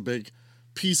divide, that's a big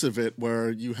piece of it, where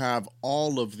you have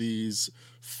all of these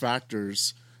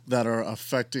factors that are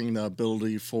affecting the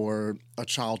ability for a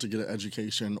child to get an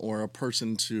education or a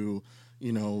person to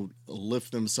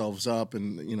lift themselves up.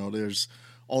 And there's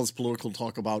all this political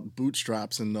talk about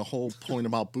bootstraps, and the whole point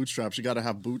about bootstraps, you got to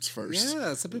have boots first.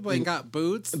 Yeah, some people ain't got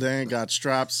boots. They ain't got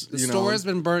straps. The store's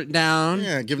been burnt down.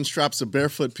 Yeah, giving straps to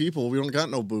barefoot people. We don't got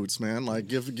no boots, man. Like,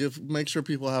 make sure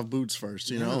people have boots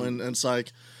first. And it's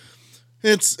like,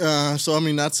 it's so. I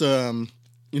mean, that's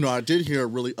I did hear a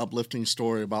really uplifting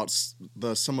story about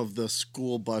some of the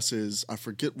school buses. I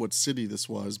forget what city this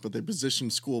was, but they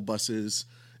positioned school buses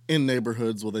in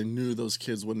neighborhoods where they knew those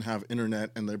kids wouldn't have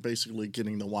internet, and they're basically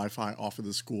getting the Wi-Fi off of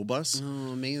the school bus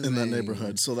in that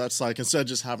neighborhood. So that's like, instead of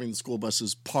just having the school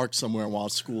buses parked somewhere while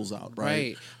school's out,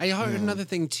 right? I heard another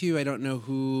thing too. I don't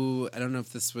know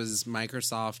if this was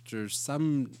Microsoft or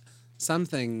something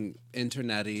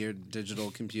internet-y or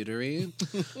digital computery.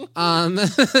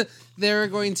 They're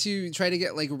going to try to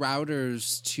get like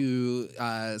routers to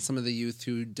some of the youth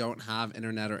who don't have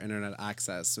internet or internet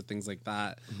access, so things like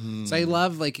that. So I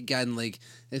love, like, again, like,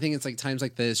 I think it's like times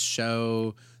like this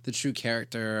show the true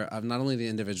character of not only the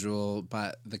individual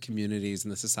but the communities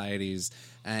and the societies.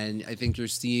 And I think you're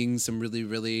seeing some really,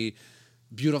 really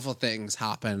beautiful things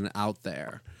happen out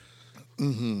there.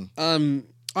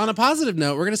 On a positive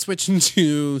note, we're going to switch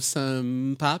into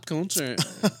some pop culture.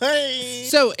 Hey!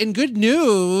 So, in good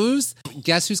news,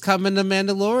 guess who's coming to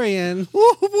Mandalorian?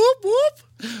 Whoop, whoop, whoop.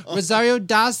 Rosario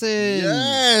Dawson.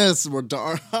 Yes,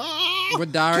 Rodario.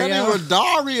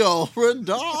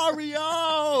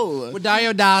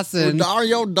 Dawson.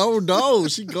 Rodario Dodo.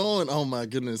 She going. Oh my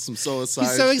goodness, I'm so excited.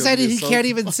 He's so excited he can't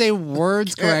even say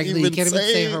words correctly. He can't even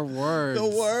say her words. The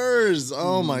words.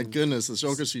 Oh my goodness,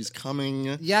 Ahsoka, she's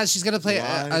coming. Yeah, she's gonna play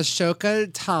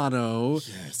Ahsoka Tano.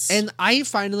 Yes. And I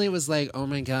finally was like, oh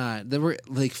my God. They were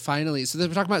like, finally. So they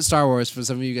were talking about Star Wars. For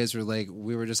some of you guys were like,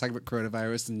 we were just talking about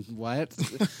coronavirus and what?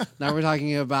 Now we're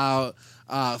talking about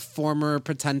former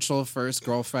potential first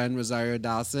girlfriend Rosario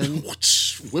Dawson.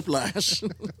 Whiplash.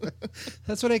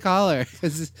 That's what I call her.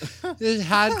 Because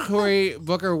had Cory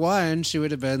Booker won, she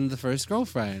would have been the first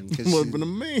girlfriend. Would have been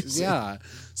amazing. Yeah.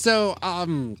 So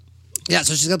Yeah,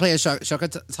 so she's gonna play Ahsoka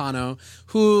Tano,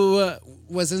 who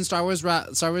was in Star Wars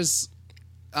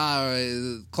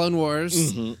Clone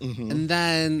Wars, and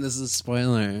then this is a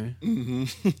spoiler,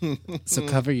 so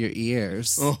cover your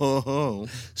ears.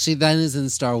 She then is in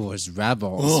Star Wars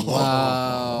Rebels.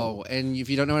 Wow! And if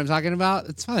you don't know what I'm talking about,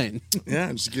 it's fine. Yeah,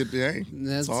 just get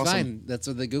That's awesome. fine. That's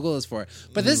what the Google is for.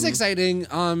 But this is exciting,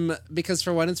 because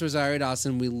for one, it's Rosario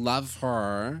Dawson. We love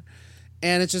her.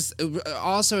 And it's just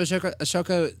also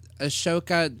Ahsoka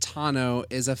Tano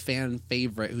is a fan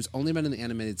favorite who's only been in the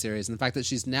animated series. And the fact that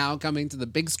she's now coming to the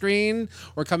big screen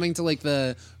or coming to like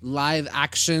the live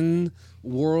action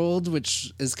world,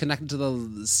 which is connected to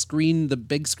the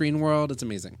big screen world, it's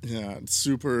amazing. Yeah, it's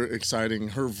super exciting.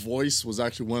 Her voice was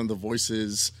actually one of the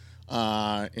voices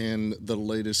in the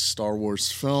latest Star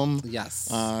Wars film. Yes.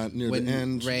 Near when the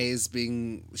end. Rey's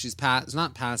she's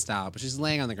not passed out, but she's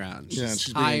laying on the ground.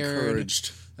 She's tired. being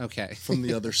encouraged Okay. from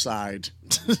the other side.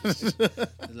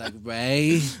 Like,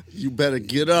 Rey, You better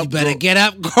get up. you better girl. get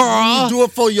up, girl. You do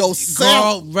it for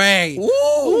yourself. Girl, Rey.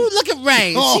 Ooh. Look at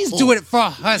Rey. She's doing it for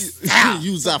herself.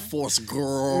 Use that force,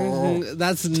 girl.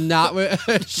 That's not what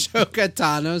Ahsoka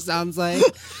Tano sounds like.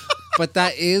 But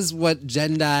that is what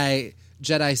Jedi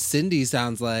Cindy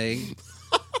sounds like.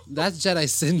 That's Jedi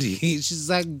Cindy. She's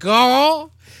like,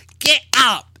 girl, get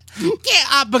up. Get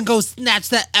up and go snatch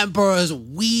the Emperor's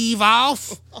weave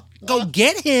off. Go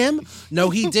get him. No,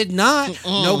 he did not.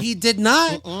 No, he did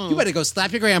not. You better go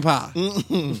slap your grandpa.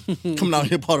 Coming out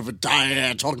here part of a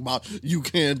dyad talking about you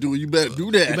can't do it. You better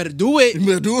do that. You better do it. You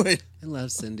better do it. I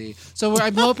love Cindy. So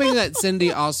I'm hoping that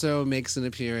Cindy also makes an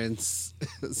appearance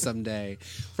someday.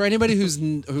 For anybody who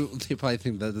they probably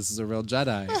think that this is a real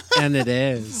Jedi, and it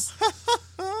is.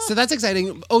 So that's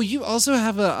exciting. Oh, you also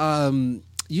have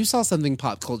you saw something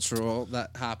pop cultural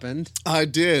that happened. I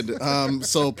did.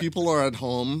 So people are at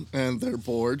home and they're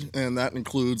bored, and that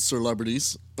includes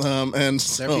celebrities. And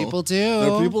so They're people too.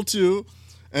 They're people too.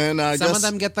 And I Some guess of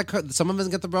them get the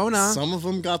Rona. some of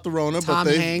them got the Rona, Tom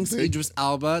but Hanks, Idris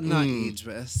Elba, not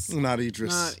Idris. not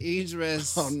Idris. Not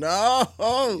Idris. Oh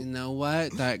no! You know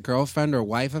what? That girlfriend or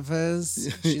wife of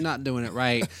his, she's not doing it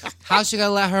right. How's she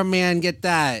gonna let her man get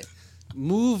that?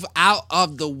 Move out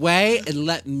of the way and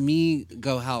let me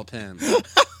go help him.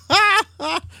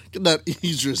 Get that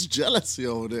Idris jealousy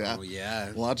over there. Oh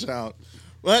yeah. Watch out.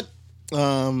 But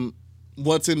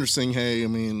what's interesting? Hey, I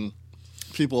mean,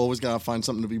 people always gotta find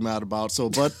something to be mad about. So,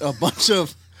 but a bunch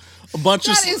of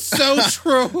That is so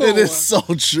true. It is so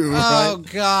true. Oh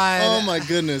right? God. Oh my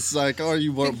goodness! Like, are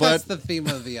you? I think But that's the theme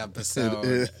of the episode.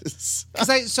 it is.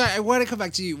 Because I want to come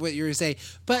back to what you were saying,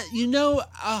 but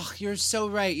you're so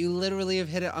right. You literally have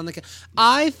hit it on the.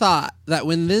 I thought that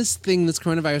when this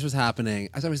coronavirus was happening,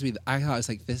 I thought it was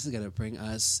like, this is going to bring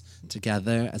us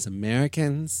together as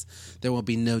Americans. There will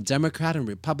be no Democrat and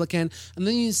Republican, and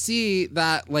then you see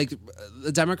that like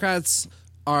the Democrats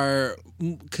are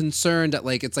concerned at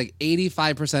like it's like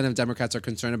 85% of Democrats are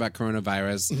concerned about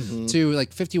coronavirus to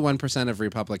like 51% of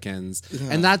Republicans,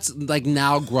 and that's like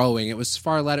now growing. It was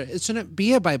far later. It shouldn't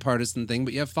be a bipartisan thing,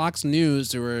 but you have Fox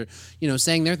News who are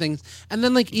saying their things, and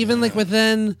then like even like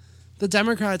within the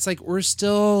Democrats, like we're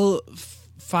still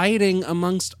fighting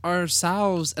amongst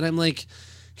ourselves, and I'm like,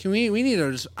 we need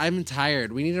to I'm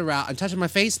tired. We need to I'm touching my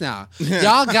face now.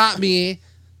 Y'all got me.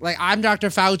 Like, I'm Dr.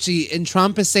 Fauci, and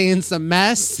Trump is saying some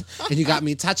mess, and you got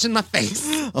me touching my face.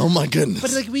 Oh, my goodness.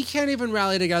 But, like, we can't even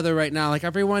rally together right now. Like,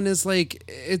 everyone is, like,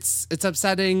 it's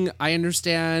upsetting. I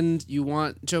understand you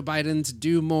want Joe Biden to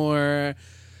do more.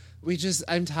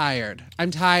 I'm tired.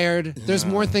 Yeah. There's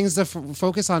more things to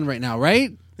focus on right now,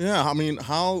 right? Yeah, I mean,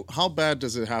 how bad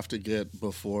does it have to get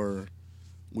before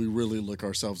we really look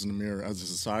ourselves in the mirror as a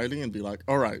society and be like,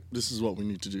 all right, this is what we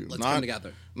need to do. Let's come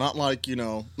together. Not like,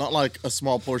 not like a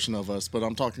small portion of us, but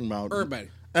I'm talking about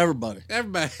Everybody.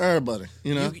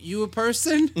 You a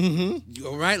person? Mm-hmm. You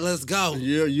all right? Let's go.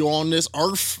 Yeah, you on this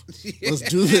earth? Let's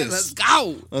do this.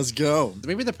 Let's go.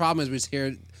 Maybe the problem is we just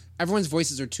hear everyone's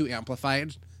voices are too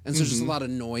amplified, and so there's just a lot of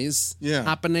noise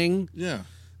happening. Yeah.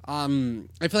 I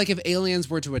feel like if aliens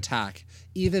were to attack,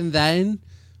 even then,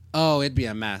 it'd be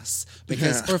a mess.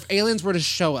 Because or if aliens were to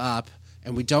show up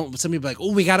and somebody would be like,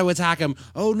 oh, we got to attack him.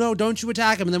 Oh, no, don't you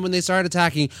attack him. And then when they start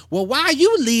attacking, well, why are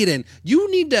you leading? You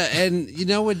need to, and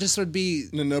it just would be.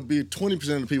 And then there'll be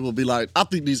 20% of people will be like, I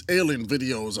think these alien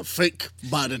videos are fake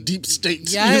by the deep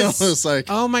state. Yes. It's like,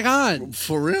 oh my God.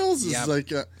 For reals? It's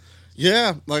like,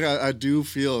 I do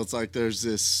feel it's like there's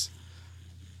this,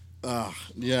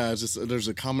 it's just, there's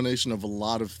a combination of a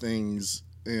lot of things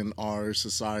in our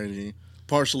society.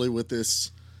 Partially with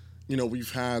this,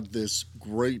 we've had this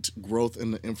great growth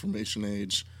in the information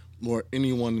age, where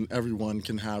anyone and everyone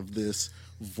can have this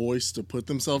voice to put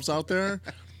themselves out there,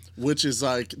 which is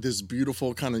like this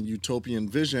beautiful kind of utopian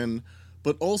vision.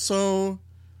 But also,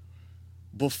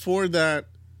 before that,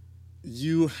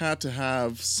 you had to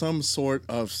have some sort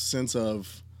of sense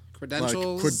of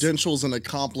credentials and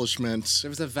accomplishments. There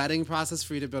was a vetting process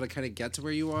for you to be able to kind of get to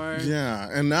where you are. Yeah,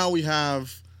 and now we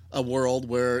have a world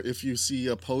where if you see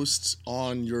a post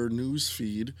on your news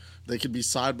feed, they could be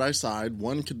side by side.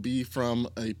 One could be from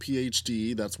a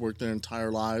PhD that's worked their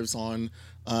entire lives on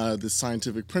this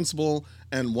scientific principle,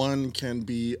 and one can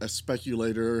be a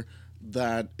speculator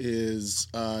that is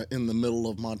in the middle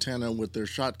of Montana with their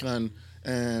shotgun.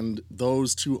 And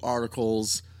those two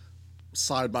articles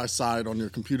side by side on your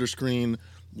computer screen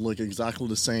look exactly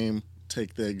the same,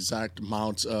 take the exact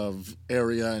amount of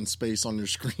area and space on your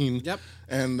screen. Yep.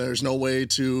 And there's no way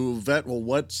to vet, well,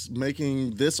 what's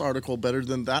making this article better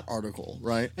than that article,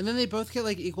 right? And then they both get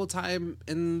like equal time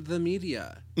in the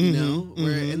media, you know?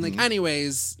 Where and like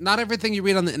anyways, not everything you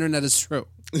read on the internet is true.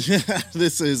 Yeah,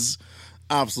 this is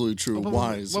absolutely true.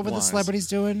 Wise. What were the celebrities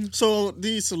doing? So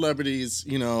these celebrities,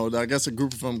 you know, I guess a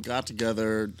group of them got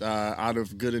together out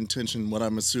of good intention, what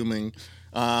I'm assuming,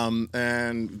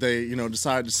 and they, you know,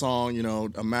 decided to song, you know,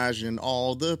 Imagine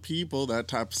All the People, that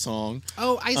type of song.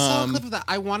 Oh, I saw a clip of that.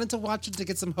 I wanted to watch it to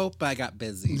get some hope, but I got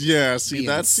busy. Yeah, see, being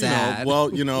that's, sad. you know,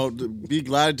 well, you know, be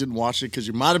glad I didn't watch it because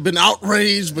you might have been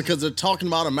outraged because they're talking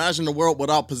about imagine a world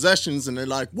without possessions, and they're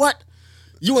like, what?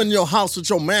 You in your house with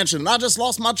your mansion, and I just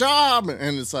lost my job.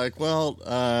 And it's like, well,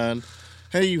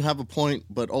 hey, you have a point,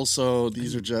 but also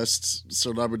these are just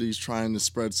celebrities trying to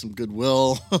spread some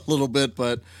goodwill a little bit.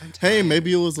 But hey,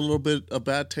 maybe it was a little bit of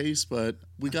bad taste, but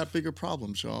we got bigger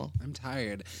problems, y'all. I'm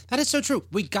tired. That is so true.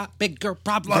 We got bigger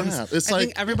problems. Yeah, it's I like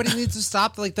think everybody needs to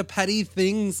stop like the petty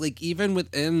things, like even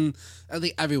within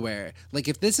like everywhere. Like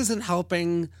if this isn't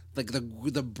helping like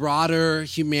the broader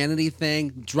humanity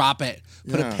thing, drop it.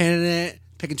 Put a pin in it.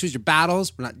 Pick and choose your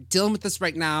battles. We're not dealing with this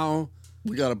right now.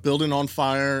 we got a building on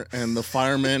fire, and the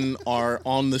firemen are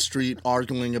on the street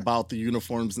arguing about the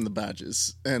uniforms and the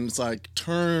badges. And it's like,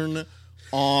 turn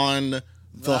on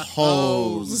the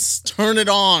hose. Turn it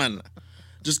on.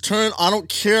 Just turn. I don't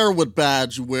care what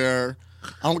badge you wear.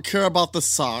 I don't care about the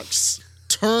socks.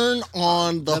 Turn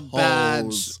on the hose.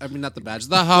 Badge. I mean, not the badge.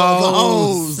 The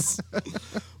hose. The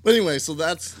hose. But anyway, so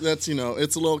that's you know,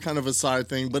 it's a little kind of a side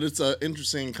thing, but it's a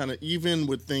interesting kind of, even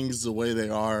with things the way they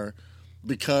are,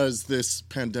 because this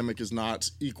pandemic is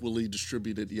not equally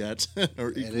distributed yet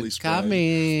or equally spread.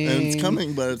 Coming. And it's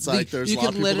coming, but it's like there's a lot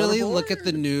of people You can literally that are look at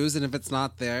the bored. news, and if it's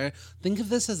not there, think of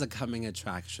this as a coming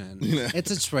attraction.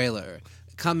 It's a trailer.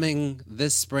 Coming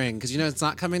this spring, because you know it's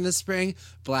not coming this spring.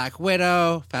 Black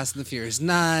Widow, Fast and the Furious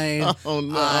 9. Oh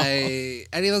no!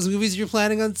 Any of those movies you're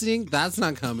planning on seeing, that's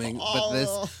not coming. But this,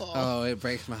 it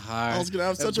breaks my heart. I was gonna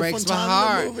have such it a breaks fun my time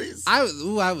heart. in the movies. I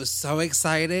was so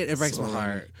excited. It breaks my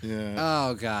heart. Yeah.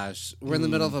 Oh gosh, we're in the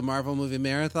middle of a Marvel movie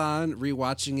marathon,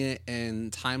 rewatching it in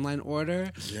timeline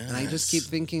order, and I just keep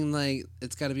thinking like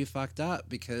it's got to be fucked up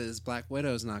because Black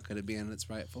Widow's not going to be in its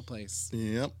rightful place.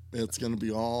 Yep, it's gonna be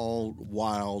all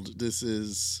wild. This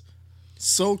is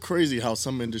so crazy how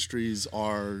some industries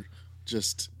are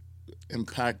just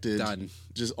impacted,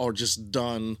 just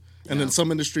done, and then some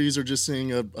industries are just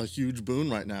seeing a huge boon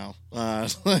right now.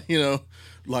 You know,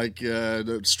 like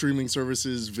the streaming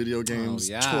services, video games,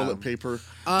 toilet paper.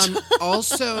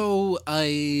 Also,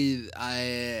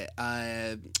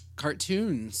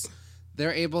 cartoons.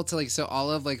 They're able to so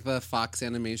all of the Fox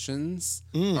animations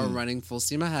are running full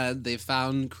steam ahead. They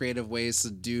found creative ways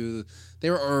to do. They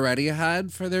were already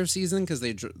ahead for their season because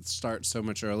they start so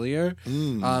much earlier.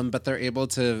 But they're able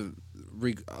to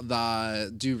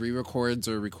do re-records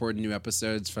or record new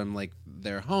episodes from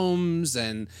their homes,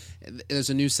 and there's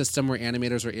a new system where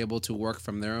animators are able to work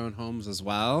from their own homes as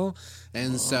well.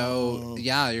 And so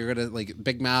you're gonna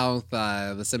Big Mouth,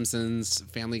 The Simpsons,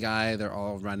 Family Guy, they're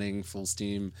all running full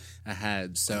steam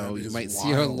ahead, so you might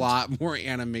see a lot more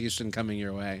animation coming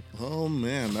your way. Oh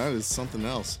man, that is something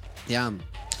else. Yeah.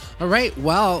 All right,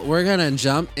 well, we're gonna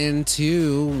jump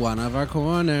into one of our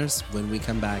corners when we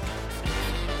come back.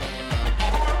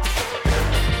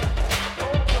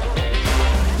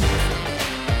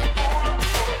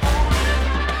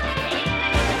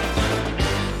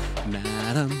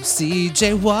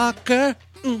 C.J. Walker,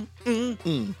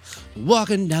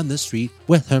 walking down the street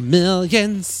with her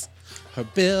millions, her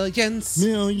billions,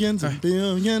 millions and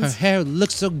billions. Her hair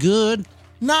looks so good.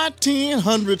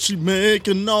 1900, she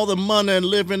making all the money,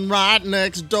 living right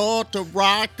next door to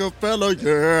Rockefeller.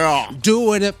 Yeah,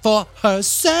 doing it for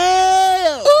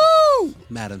herself. Ooh,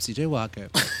 Madam C.J. Walker.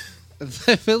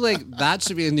 I feel like that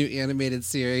should be a new animated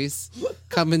series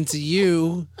coming to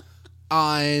you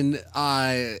on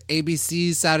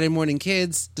ABC Saturday Morning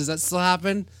Kids. Does that still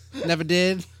happen? Never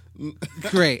did?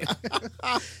 Great.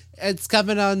 It's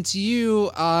coming on to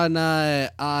you on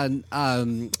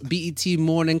BET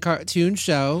Morning Cartoon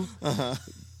Show.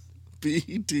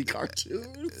 BET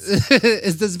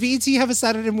cartoons. Does BET have a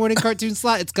Saturday morning cartoon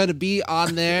slot? It's going to be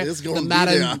on there. It's gonna be Matt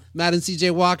there. and CJ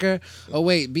Walker. Oh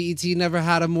wait, BET never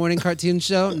had a morning cartoon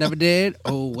show. Never did.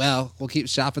 Oh well, we'll keep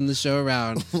shopping the show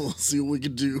around. We'll see what we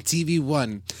can do.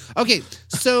 TV1. Okay,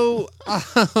 so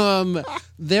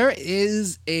there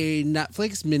is a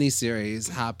Netflix miniseries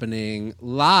happening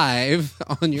live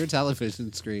on your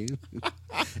television screen.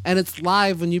 And it's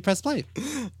live when you press play.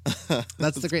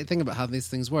 That's the great thing about how these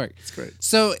things work. It's great.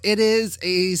 So it is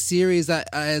a series that,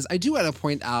 as I do want to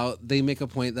point out, they make a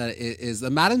point that it is a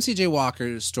Madam C.J.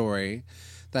 Walker story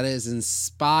that is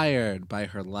inspired by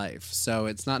her life. So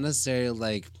it's not necessarily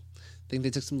like, I think they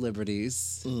took some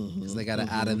liberties because they got to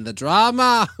add in the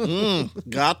drama.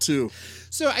 Got to.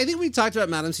 So I think we talked about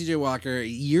Madam C.J. Walker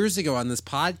years ago on this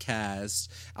podcast.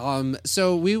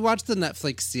 So we watched the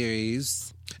Netflix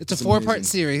series. It's a 4-part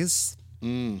series.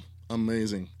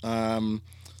 Amazing. It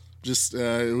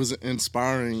was an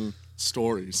inspiring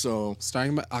story. So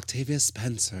Starring by Octavia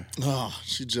Spencer.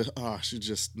 she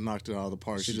just knocked it out of the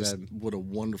park. She just did. what a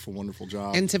wonderful, wonderful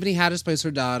job. And Tiffany Haddish plays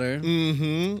her daughter.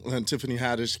 And Tiffany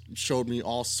Haddish showed me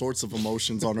all sorts of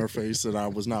emotions on her face that I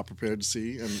was not prepared to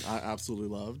see, and I absolutely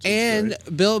loved. And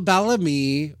Bill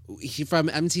Bellamy, he from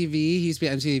MTV, he used to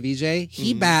be MTV VJ.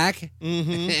 He back,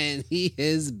 and he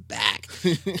is back.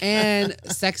 And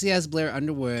sexy ass Blair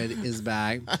Underwood is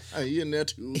back. He in there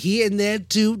too. He in there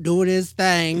too, doing his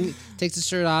thing. Takes his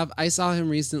shirt off. I saw him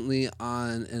recently in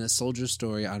a Soldier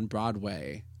Story on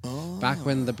Broadway. Back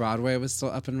when the Broadway was still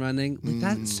up and running. Like,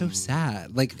 that's so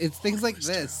sad. Like, it's things like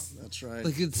this. That's right.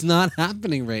 Like, it's not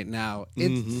happening right now.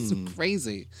 It's so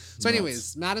crazy. So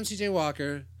anyways, Madam C.J.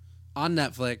 Walker on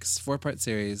Netflix, 4-part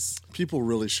series. People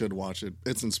really should watch it.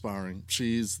 It's inspiring.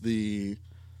 She's the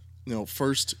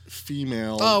first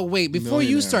female. Oh, wait, before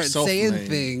you millionaire, start saying self-made.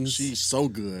 things, She's so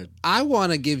good. I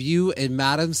want to give you a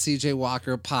Madam C.J.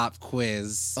 Walker pop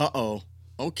quiz. Uh-oh.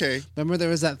 Okay. Remember there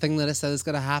was that thing that I said is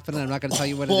going to happen and I'm not going to tell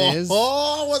you what it is?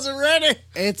 Oh, I wasn't ready.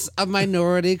 It's a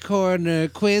Minority Corner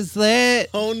Quizlet.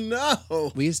 Oh,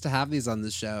 no. We used to have these on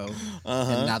the show,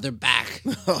 and now they're back.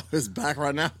 It's back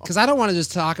right now. Because I don't want to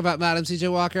just talk about Madam C.J.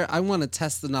 Walker. I want to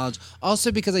test the knowledge.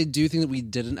 Also because I do think that we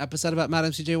did an episode about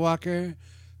Madam C.J. Walker,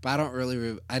 but I don't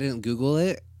really, I didn't Google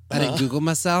it. I didn't Google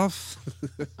myself.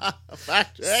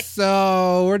 Fact check.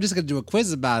 So we're just going to do a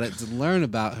quiz about it to learn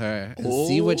about her and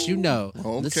see what you know.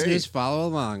 Okay. Listeners, follow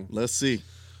along. Let's see.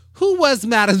 Who was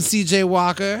Madam C.J.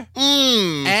 Walker?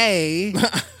 A,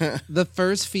 the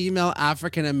first female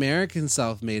African-American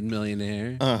self-made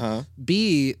millionaire.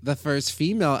 B, the first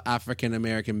female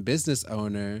African-American business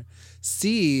owner.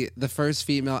 C, the first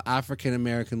female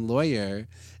African-American lawyer.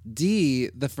 D,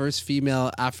 the first female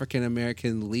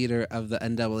African-American leader of the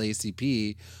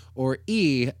NAACP. Or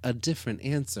E, a different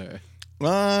answer.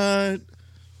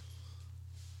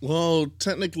 Well,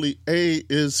 technically A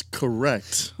is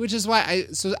correct. Which is why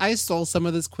I stole some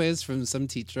of this quiz from some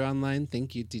teacher online.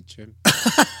 Thank you, teacher.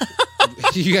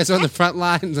 You guys are on the front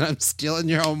lines and I'm stealing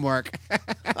your homework.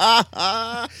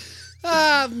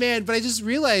 Man, but I just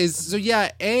realized, so yeah,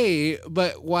 A,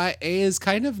 but why A is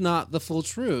kind of not the full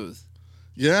truth.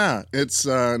 Yeah, it's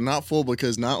not full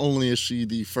because not only is she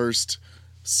the first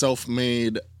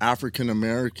self-made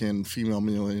African-American female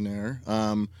millionaire,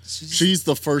 she's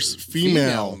the first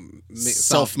female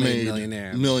self-made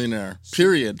millionaire.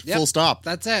 Period. Yep, full stop.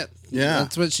 That's it. Yeah.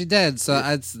 That's what she did. So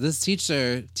it's this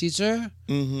teacher,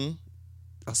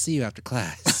 I'll see you after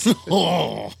class.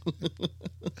 Oh.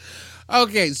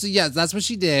 Okay, so yes, that's what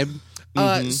she did.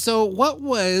 So what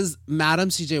was Madam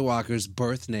C.J. Walker's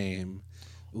birth name?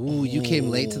 Ooh, you came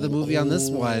late to the movie on this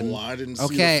one. I didn't see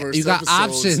okay, the first you got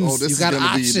episodes. options. Oh,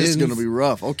 this is gonna be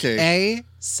rough. Okay. A,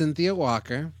 Cynthia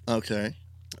Walker. Okay.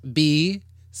 B,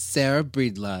 Sarah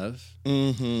Breedlove.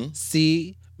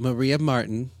 C, Maria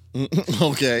Martin.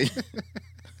 Okay.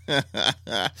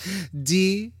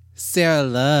 D, Sarah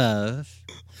Love.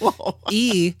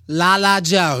 E, Lala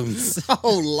Jones.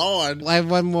 Oh, Lord. I have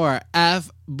one more.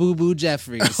 F, Boo Boo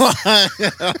Jeffries.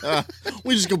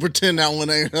 We just gonna pretend that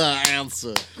one ain't her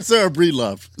answer. Sarah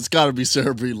Breedlove. It's gotta be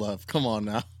Sarah Breedlove. Come on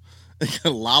now.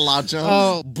 Lala Jones.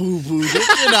 Oh. Boo Boo.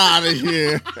 Get out of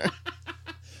here.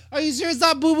 Are you sure it's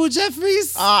not Boo Boo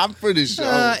Jeffries? I'm pretty sure.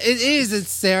 It is. It's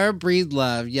Sarah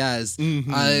Breedlove. Yes.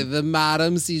 The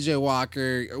Madam C.J.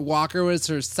 Walker. Walker was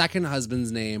her second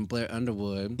husband's name, Blair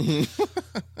Underwood.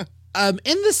 In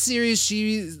the series,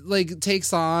 she like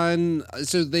takes on.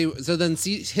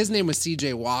 His name was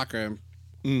C.J. Walker.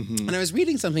 Mm-hmm. And I was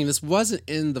reading something. This wasn't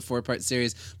in the 4-part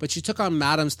series, but she took on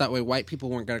Madam so that way white people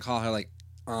weren't going to call her like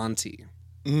auntie.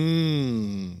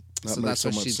 So that's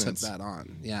why she took that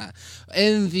on. Yeah.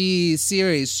 In the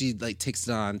series, she like takes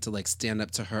it on to like stand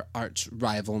up to her arch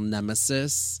rival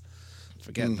nemesis.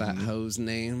 Forget that hoe's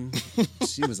name.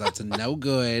 She was up to no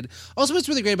good. Also, what's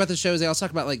really great about the show is they also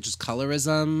talk about like just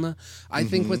colorism. I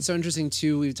think what's so interesting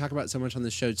too, we talk about so much on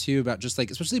the show too, about just like,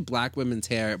 especially black women's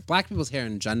hair. Black people's hair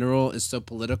in general is so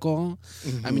political.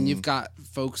 I mean, you've got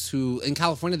folks who, in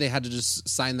California, they had to just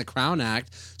sign the Crown Act,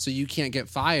 so you can't get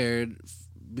fired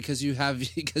because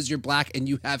you're black and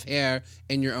you have hair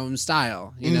in your own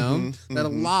style, you know? That a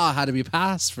law had to be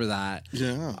passed for that.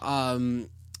 Yeah.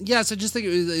 Yeah, so I just think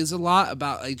it was a lot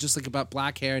about about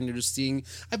black hair, and you're just seeing.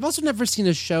 I've also never seen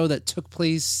a show that took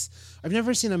place. I've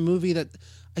never seen a movie that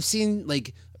I've seen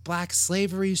like black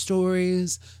slavery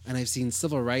stories, and I've seen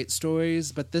civil rights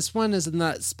stories, but this one is in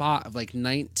that spot of like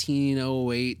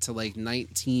 1908 to like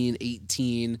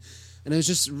 1918, and it was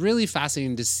just really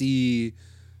fascinating to see.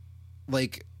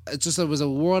 Like it was a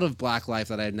world of black life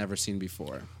that I had never seen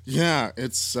before. Yeah,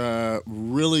 it's a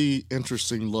really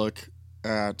interesting look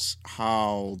at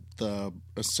how the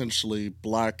essentially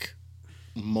black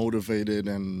motivated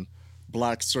and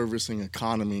black servicing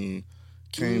economy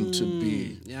came to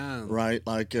be. Yeah. Right?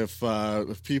 Like if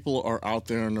people are out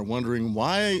there and they're wondering,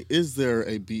 why is there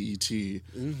a BET?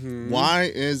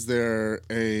 Why is there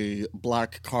a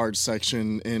black card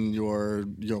section in your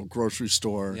grocery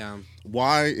store? Yeah.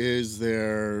 Why is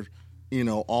there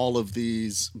all of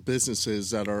these businesses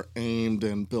that are aimed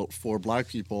and built for black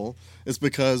people? It's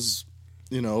because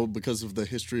of the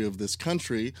history of this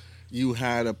country, you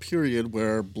had a period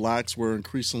where blacks were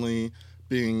increasingly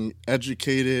being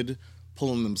educated,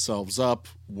 pulling themselves up,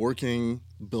 working,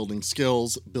 building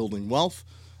skills, building wealth.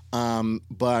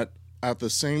 But at the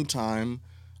same time,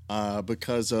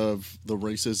 because of the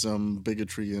racism,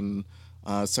 bigotry, and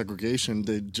segregation,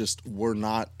 they just were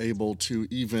not able to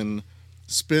even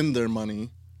spend their money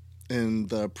in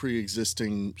the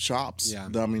pre-existing shops. Yeah.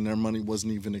 I mean, their money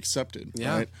wasn't even accepted,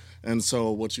 Yeah. right? And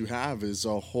so what you have is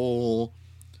a whole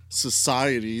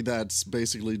society that's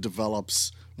basically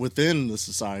develops within the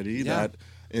society that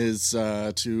is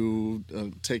to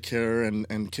take care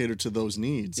and cater to those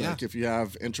needs. Yeah. Like if you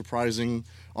have enterprising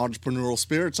entrepreneurial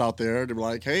spirits out there, they're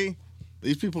like, hey,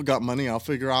 these people got money. I'll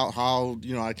figure out how,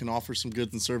 I can offer some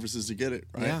goods and services to get it,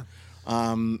 right?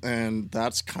 Yeah. And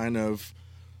that's kind of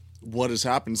what has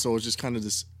happened. So it's just kind of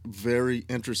this very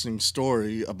interesting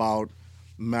story about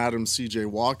Madam C.J.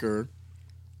 Walker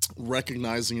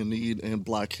recognizing a need in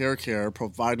black hair care,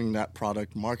 providing that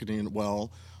product, marketing it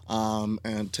well,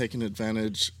 and taking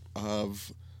advantage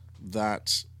of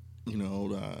that,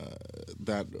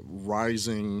 that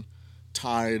rising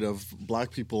tide of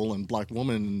black people and black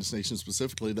women in this nation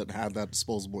specifically that have that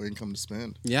disposable income to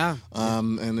spend. Yeah.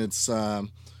 And it's,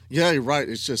 you're right.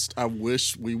 It's just, I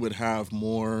wish we would have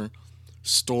more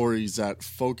stories that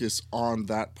focus on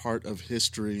that part of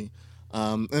history.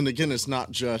 And again, it's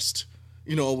not just,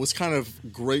 it was kind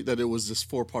of great that it was this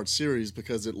 4-part series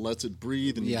because it lets it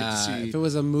breathe and you get to see. If it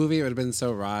was a movie, it would have been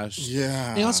so rushed.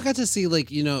 Yeah. And you also got to see,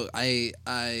 like, you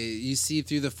see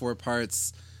through the 4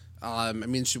 parts.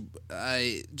 Eventually,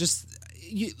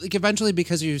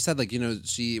 because you said, like,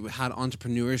 she had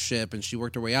entrepreneurship and she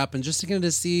worked her way up, and just to get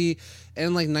to see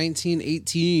in like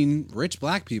 1918 rich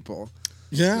black people.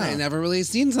 Yeah. I never really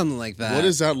seen something like that. What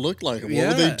does that look like? What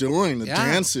were they doing? The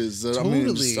dances?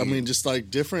 Totally. Just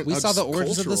like different. We saw the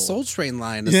origins of the Soul Train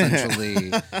line,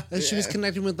 essentially. And she was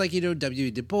connecting with, like,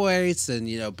 W.E. Du Bois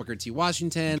and, Booker T.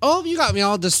 Washington. Oh, you got me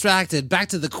all distracted. Back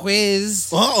to the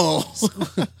quiz. Uh-oh.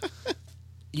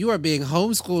 You are being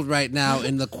homeschooled right now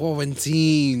in the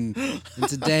quarantine. And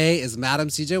today is Madam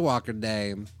C.J. Walker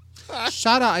Day.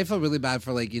 Shout out. I feel really bad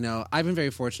for, like, I've been very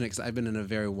fortunate because I've been in a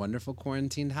very wonderful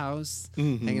quarantined house,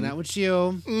 hanging out with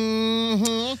you.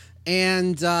 Mm-hmm.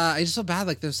 And I just feel bad.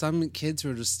 Like, there's some kids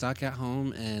who are just stuck at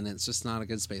home, and it's just not a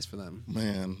good space for them.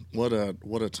 Man, what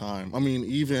a time. I mean,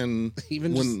 even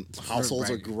when households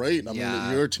are great. I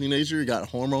mean, you're a teenager, you got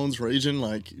hormones raging.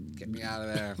 Like, get me out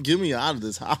of there. Get me out of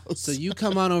this house. So you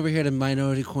come on over here to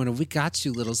Minority Corner. We got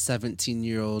you, little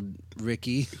 17-year-old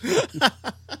Ricky.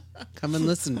 Come and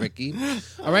listen, Ricky.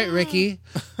 All right, Ricky.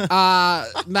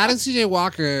 Madam C.J.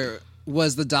 Walker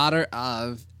was the daughter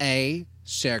of A,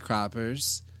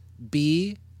 sharecroppers,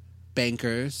 B,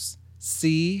 bankers,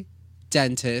 C,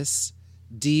 dentists,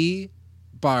 D,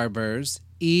 barbers,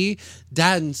 E,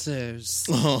 dancers,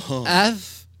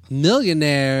 F,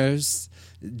 millionaires,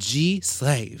 G,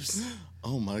 slaves.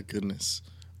 Oh my goodness.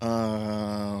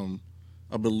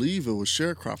 I believe it was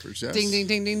sharecroppers. Yes. Ding, ding,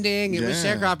 ding, ding, ding. It was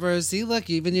Yeah. sharecroppers. See, look,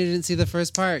 even you didn't see the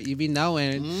first part. You be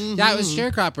knowing. Yeah, it was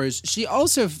sharecroppers. She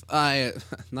also,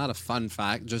 not a fun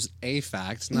fact, just a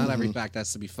fact. Not every fact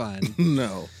has to be fun.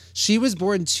 No. She was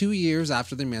born 2 years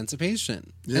after the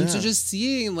emancipation. And so Yeah. just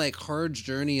seeing like her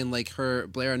journey and like her,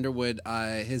 Blair Underwood,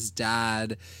 his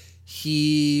dad,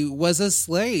 he was a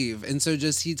slave. And so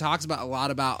just he talks about a lot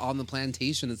about on the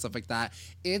plantation and stuff like that.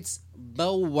 It's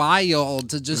wild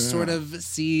to just sort of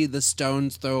see the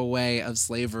stone's throw away of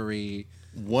slavery.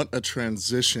 What a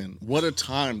transition. What a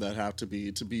time that have to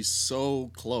be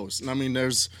so close. And I mean,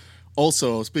 there's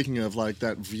also, speaking of like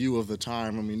that view of the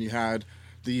time, I mean, you had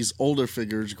these older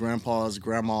figures, grandpas,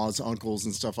 grandmas, uncles,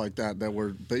 and stuff like that, that were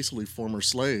basically former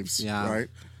slaves, Yeah. right?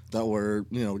 That were,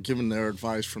 given their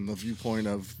advice from the viewpoint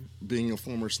of being a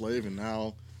former slave and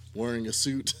now wearing a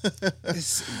suit,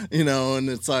 and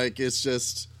it's like, it's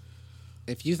just...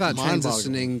 If you thought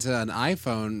Mind-boggling. transitioning to an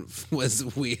iPhone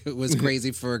was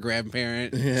crazy for a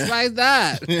grandparent, try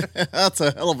that. That's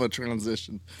a hell of a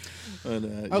transition. But,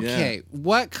 Okay,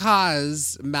 what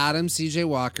caused Madam C.J.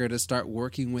 Walker to start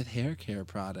working with hair care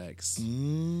products?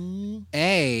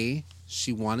 A,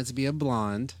 she wanted to be a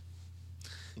blonde.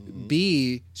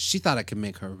 B, she thought it could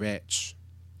make her rich.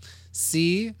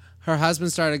 C, her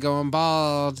husband started going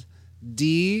bald.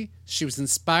 D, she was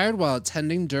inspired while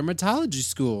attending dermatology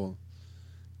school.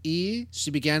 E,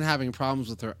 she began having problems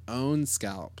with her own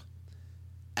scalp.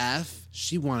 F,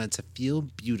 she wanted to feel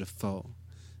beautiful.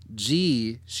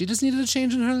 G, she just needed a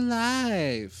change in her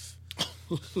life.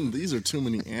 These are too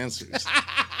many answers.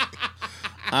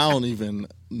 I don't even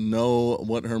know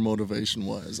what her motivation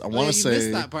was. I want to say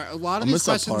missed that part. A lot of I these missed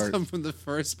that questions part. come from the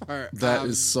first part. that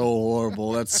is so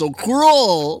horrible. That's so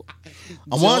cruel.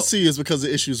 I want to see is because of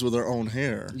issues with her own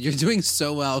hair. You're doing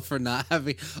so well for not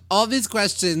having... All these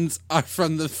questions are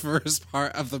from the first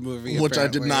part of the movie, Which I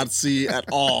did apparently. not see at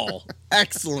all.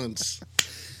 Excellent.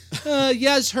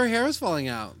 Yes, her hair was falling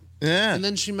out. Yeah. And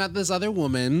then she met this other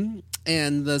woman,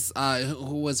 and this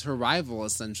who was her rival,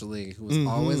 essentially, who was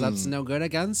always up to no good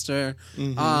against her.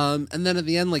 And then at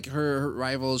the end, like her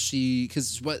rival,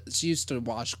 because she used to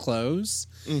wash clothes,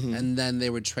 and then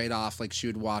they would trade off. Like she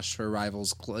would wash her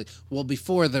rival's clothes. Well,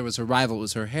 before there was her rival, it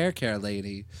was her hair care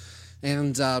lady.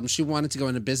 And she wanted to go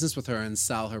into business with her and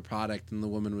sell her product, and the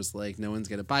woman was like, "No one's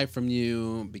gonna buy from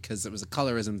you," because it was a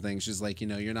colorism thing. She's like,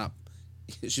 you're not.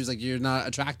 She was like, "You're not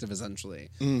attractive, essentially.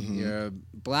 You're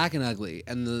black and ugly."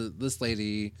 And this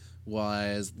lady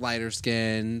was lighter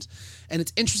skinned. And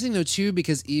it's interesting though too,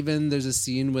 because even there's a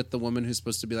scene with the woman who's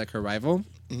supposed to be like her rival.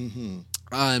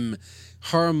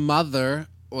 Her mother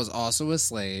was also a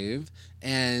slave,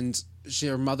 and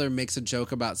her mother makes a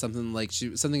joke about something like,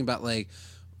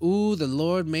 "Ooh, the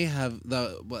Lord may have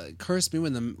cursed me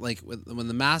when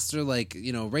the master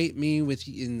raped me with,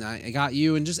 and I got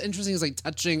you." And just interesting is like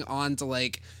touching on to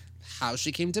like how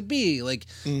she came to be. Like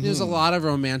there's a lot of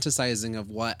romanticizing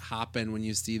of what happened when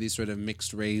you see these sort of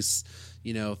mixed race,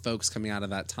 folks coming out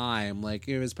of that time. Like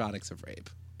it was products of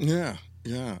rape. Yeah,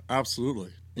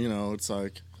 absolutely. It's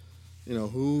like,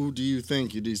 who do you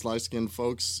think, these light-skinned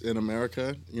folks in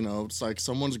America, it's like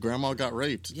someone's grandma got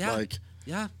raped. Yeah. Like,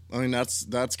 Yeah. I mean,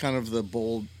 that's kind of the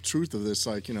bold truth of this.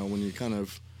 Like, when you kind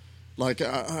of, like,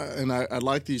 I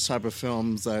like these type of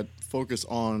films that focus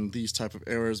on these type of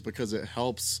eras because it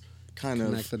helps kind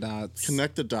Connect of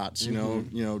the dots.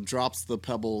 drops the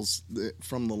pebbles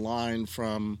from the line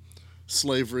from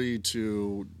slavery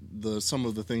to some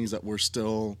of the things that we're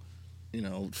still,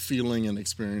 feeling and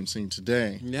experiencing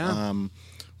today. Yeah.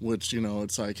 Which,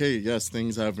 it's like, hey, yes,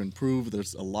 things have improved.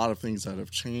 There's a lot of things that have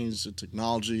changed. The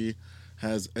technology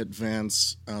has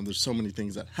advanced. There's so many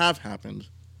things that have happened.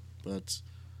 But,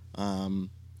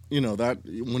 that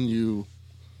when you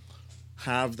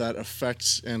have that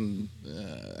effect and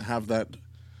have that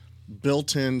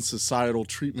built-in societal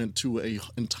treatment to a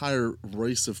entire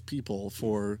race of people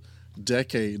for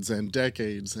decades and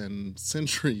decades and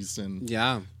centuries, and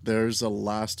there's a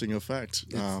lasting effect.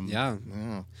 Yeah.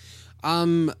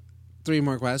 3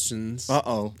 more questions.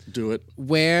 Do it.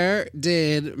 Where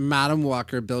did Madam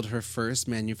Walker build her first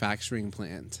manufacturing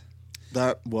plant?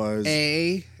 That was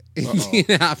A,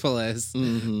 Indianapolis.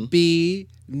 B,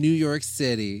 New York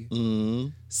City.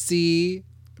 C,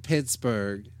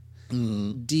 Pittsburgh.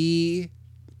 D,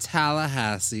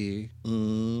 Tallahassee.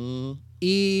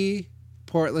 E,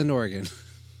 Portland, Oregon.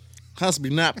 Has to be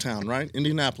Naptown, right?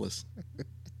 Indianapolis.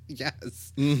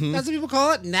 Yes. That's what people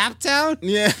call it? Naptown?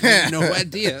 Yeah. I have no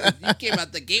idea. You came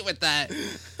out the gate with that.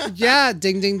 Yeah,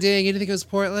 ding, ding, ding. You didn't think it was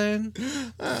Portland?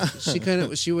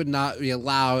 She would not be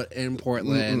allowed in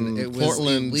Portland. It was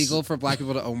Portland's- illegal for black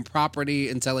people to own property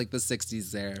until like the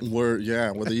 60s there. Were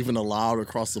they even allowed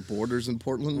across the borders in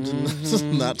Portland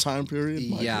in that time period?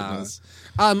 My goodness.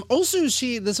 Also,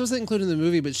 this wasn't included in the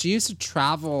movie, but she used to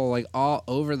travel like all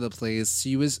over the place.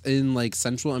 She was in like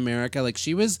Central America. Like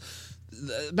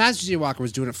Madam C.J. Walker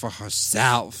was doing it for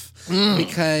herself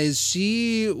because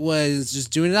she was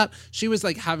just doing it up. She was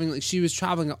like she was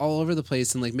traveling all over the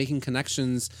place and like making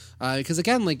connections. Because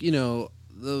again, like, you know,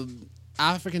 the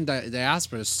African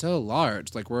diaspora is so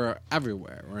large. Like, we're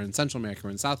everywhere. We're in Central America.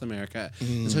 We're in South America.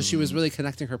 And so she was really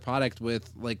connecting her product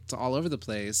with like to all over the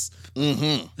place.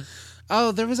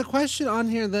 Oh, there was a question on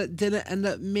here that didn't end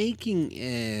up making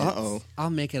it. Uh-oh. I'll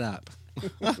make it up.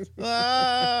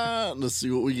 Let's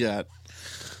see what we got.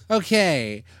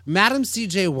 Okay, Madam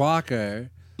C.J. Walker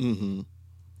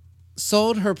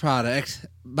sold her product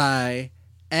by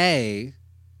A,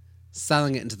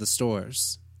 selling it into the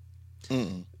stores,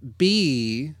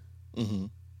 B,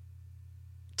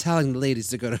 telling the ladies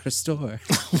to go to her store,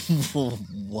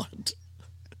 What?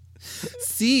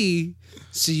 C,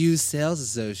 she used sales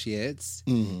associates,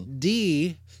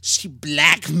 D, she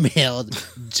blackmailed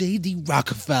J.D.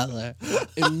 Rockefeller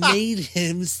and made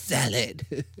him sell it.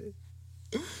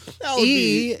 That would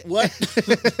be what?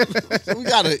 We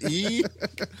got an E?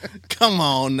 Come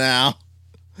on now.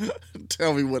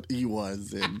 Tell me what E was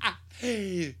then.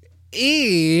 E,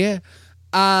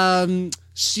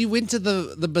 she went to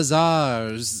the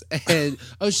bazaars and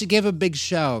she gave a big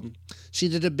show. She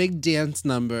did a big dance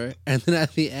number, and then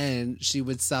at the end, she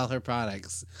would sell her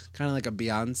products, kind of like a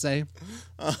Beyonce.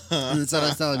 And instead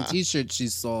of selling T-shirts, she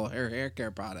sold her hair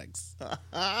care products.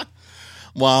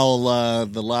 While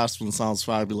the last one sounds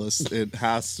fabulous, it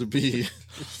has to be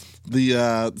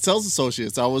the sales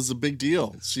associates. That was a big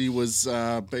deal. She was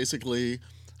basically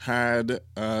had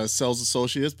sales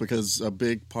associates because a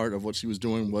big part of what she was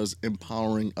doing was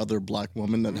empowering other black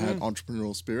women that had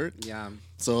entrepreneurial spirit. Yeah.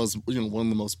 So it was, you know, one of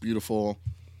the most beautiful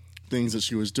things that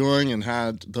she was doing, and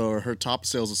had her top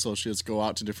sales associates go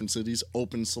out to different cities,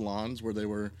 open salons where they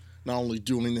were not only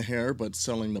doing the hair but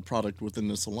selling the product within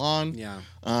the salon. Yeah.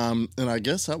 And I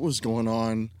guess that was going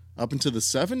on up into the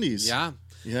 70s. Yeah.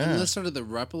 Yeah. And that's sort of the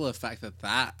ripple effect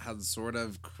that has sort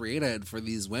of created for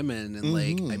these women. And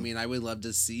like, I mean, I would love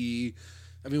to see.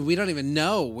 I mean, we don't even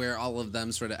know where all of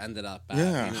them sort of ended up at.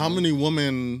 Yeah. You know? How many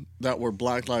women that were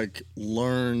black like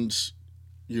learned,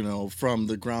 you know, from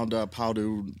the ground up how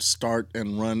to start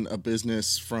and run a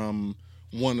business from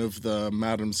one of the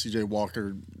Madam C.J.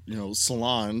 Walker, you know,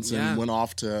 salons, and went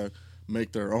off to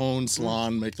make their own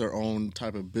salon, make their own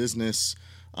type of business.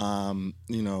 You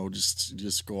know,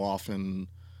 just go off and,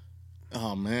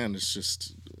 oh man, it's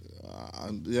just,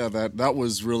 that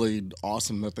was really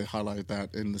awesome that they highlight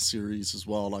that in the series as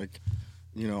well. Like,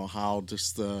 you know, how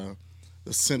just the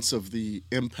sense of the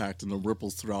impact and the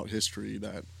ripples throughout history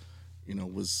that, you know,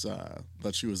 was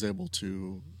that she was able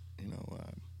to, you know,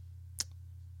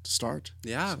 start.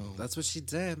 Yeah, that's what she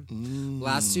did.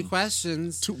 Last two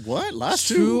questions. What? Last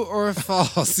two? True or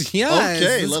false? Yes.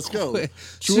 Okay, this let's go. quick.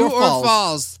 True True or or false?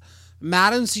 false?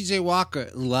 Madam C.J. Walker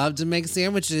loved to make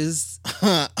sandwiches.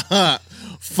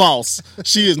 False.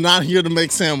 She is not here to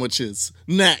make sandwiches.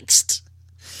 Next.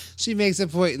 She makes a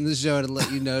point in the show to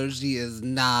let you know she is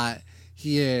not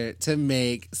here to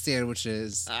make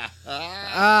sandwiches.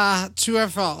 True or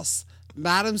false?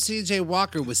 Madam C.J.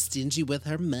 Walker was stingy with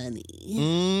her money.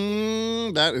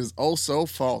 That is also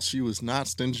false. She was not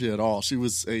stingy at all. She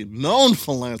was a known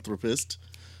philanthropist.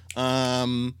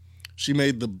 She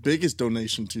made the biggest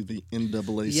donation to the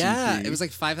NAACP. Yeah, it was like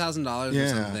 $5,000 or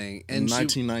something. In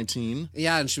 1919.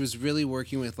 And she was really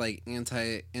working with like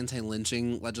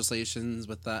anti-lynching legislations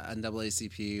with the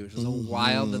NAACP, which is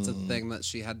wild. That's a thing that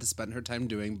she had to spend her time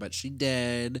doing, but she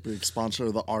did. Big sponsor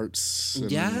of the arts.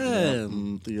 And, Yeah.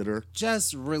 theater.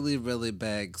 Just really, really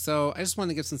big. So I just want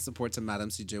to give some support to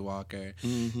Madam C.J. Walker.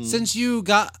 Since you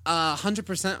got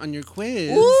 100% on your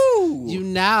quiz, you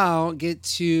now get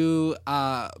to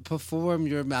perform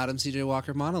your Madam C.J.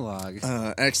 Walker monologue.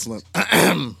 Excellent.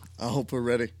 I hope we're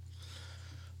ready.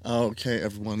 Okay,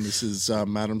 everyone. This is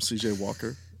Madam C.J.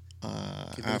 Walker.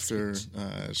 After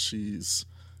she's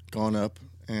gone up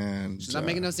and She's not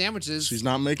making no sandwiches. she's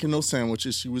not making no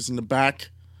sandwiches. She was in the back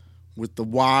with the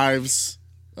wives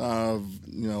of,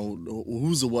 you know,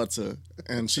 who's a what's a,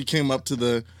 and she came up to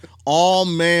the all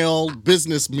male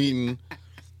business meeting,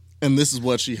 and this is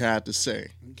what she had to say.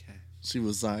 Okay. She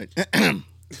was like,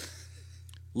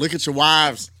 "Look at your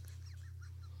wives.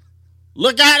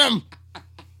 Look at them.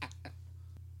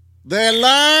 They're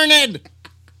learning.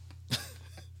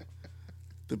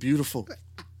 The beautiful.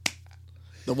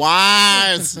 The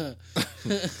wise.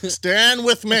 Stand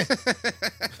with me.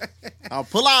 I'll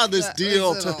pull out this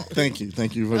deal. Thank you.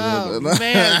 Thank you for that.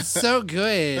 Man, so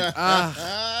good.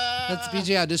 That's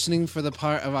BJ auditioning for the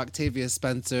part of Octavia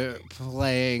Spencer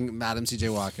playing Madam C.J.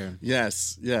 Walker.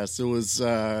 Yes. It was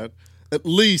at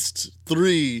least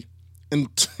 3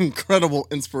 incredible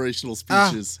inspirational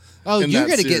speeches. You're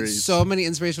going to get so many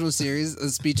inspirational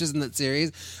speeches in that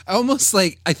series. Almost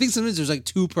like, I think sometimes there's like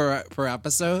 2 per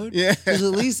episode. Yeah. There's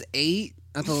at least 8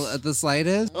 at the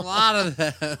slightest. A lot of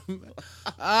them.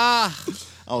 I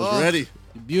was ready.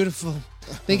 Beautiful.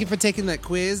 Thank you for taking that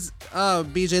quiz. Oh,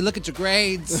 BJ, look at your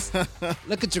grades.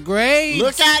 Look at your grades.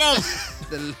 Look at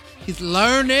him. He's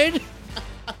learned. And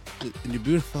you're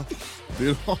beautiful.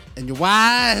 Beautiful. And you're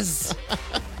wise.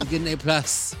 You get an A+.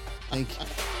 Thank you.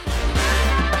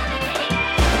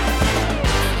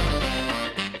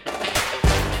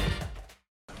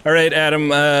 All right, Adam,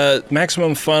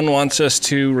 Maximum Fun wants us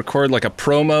to record like a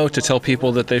promo to tell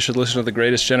people that they should listen to The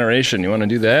Greatest Generation. You want to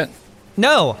do that?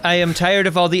 No, I am tired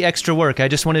of all the extra work. I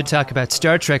just wanted to talk about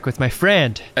Star Trek with my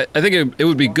friend. I think it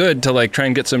would be good to like try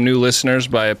and get some new listeners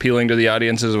by appealing to the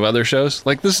audiences of other shows.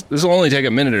 Like this will only take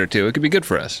a minute or 2. It could be good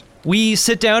for us. We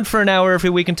sit down for an hour every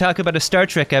week and talk about a Star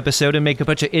Trek episode and make a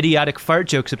bunch of idiotic fart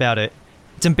jokes about it.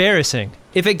 It's embarrassing.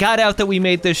 If it got out that we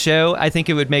made this show, I think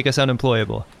it would make us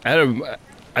unemployable. Adam,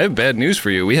 I have bad news for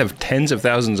you. We have tens of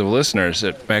thousands of listeners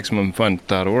at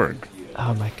MaximumFun.org.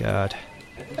 Oh my God.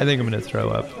 I think I'm going to throw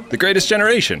up. The Greatest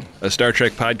Generation, a Star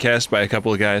Trek podcast by a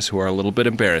couple of guys who are a little bit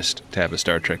embarrassed to have a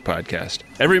Star Trek podcast.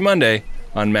 Every Monday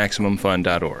on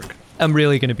MaximumFun.org. I'm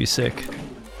really going to be sick.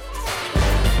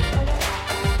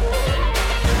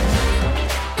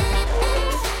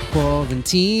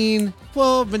 Quarantine.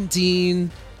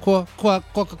 Quarantine.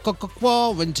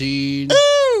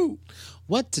 Ooh!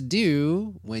 What to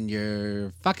do when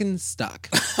you're fucking stuck.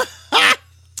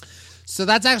 So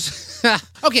that's actually...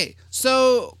 Okay,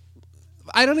 so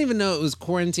I don't even know it was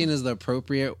quarantine is the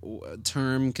appropriate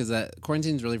term, because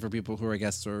quarantine is really for people who, I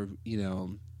guess, are,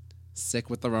 sick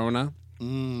with the Rona.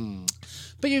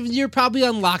 But you're probably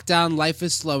on lockdown. Life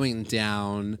is slowing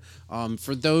down.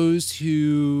 For those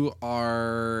who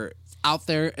are out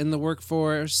there in the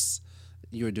workforce,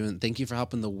 thank you for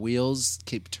helping the wheels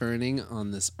keep turning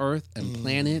on this earth and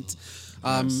planet.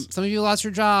 Some of you lost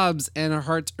your jobs and our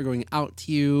hearts are going out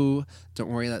to you. Don't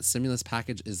worry, that stimulus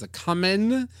package is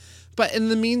a-coming. But in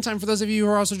the meantime, for those of you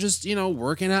who are also just,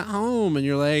 working at home and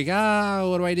you're like,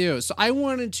 what do I do? So I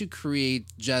wanted to create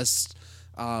just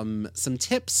some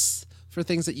tips for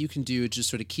things that you can do to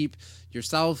sort of keep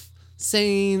yourself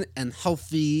sane and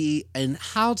healthy, and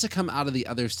how to come out of the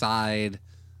other side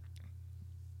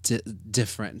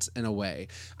different in a way.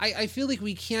 I feel like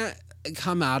we can't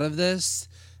come out of this.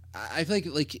 I feel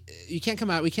like we can't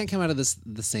come out of this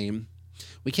the same.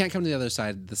 We can't come to the other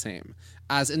side the same.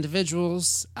 As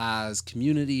individuals, as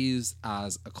communities,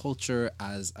 as a culture,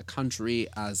 as a country,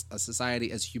 as a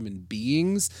society, as human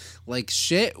beings, like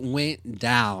shit went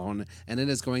down, and it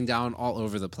is going down all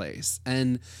over the place.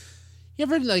 And you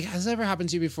ever has it ever happened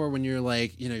to you before when you're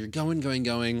like, you're going,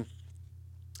 and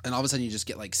all of a sudden you just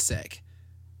get like sick,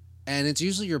 and it's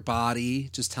usually your body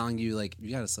just telling you like,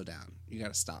 you gotta slow down, you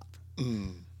gotta stop.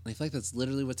 And I feel like that's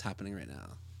literally what's happening right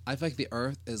now. I feel like the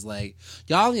earth is like,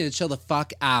 y'all need to chill the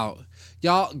fuck out.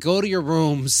 Y'all go to your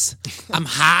rooms. I'm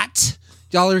hot.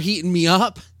 Y'all are heating me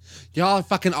up. Y'all are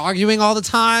fucking arguing all the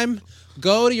time.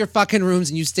 Go to your fucking rooms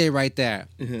and you stay right there.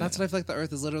 Mm-hmm. That's what I feel like the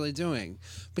earth is literally doing.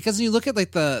 Because when you look at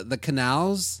like the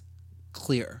canals,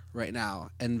 clear right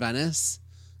now. In Venice,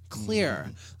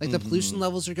 clear. Like the pollution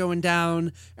levels are going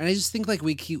down. And I just think like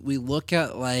we look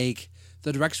at like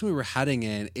the direction we were heading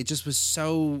in, it was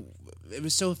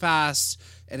so fast,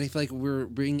 and I feel like we're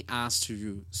being asked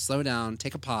to slow down,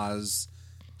 take a pause,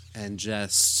 and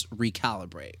just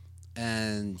recalibrate.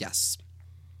 And yes.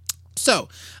 So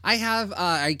I have,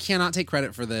 I cannot take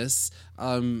credit for this.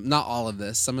 Not all of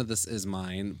this. Some of this is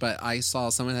mine, but I saw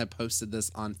someone had posted this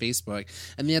on Facebook,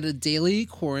 and they had a daily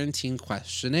quarantine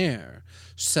questionnaire.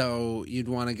 So you'd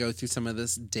want to go through some of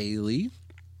this daily.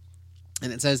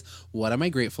 And it says, what am I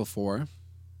grateful for?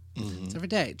 It's every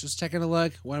day. Just taking a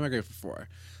look. What am I grateful for?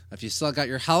 If you still got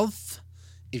your health,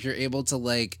 if you're able to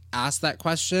like ask that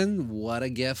question, what a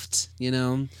gift,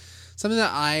 Something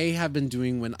that I have been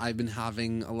doing when I've been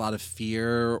having a lot of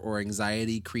fear or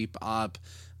anxiety creep up,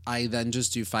 I then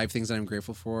just do 5 things that I'm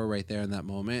grateful for right there in that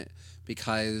moment,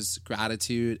 because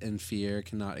gratitude and fear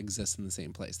cannot exist in the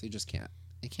same place. They just can't.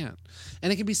 You can't.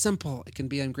 And it can be simple. It can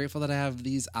be, I'm grateful that I have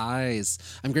these eyes.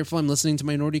 I'm grateful I'm listening to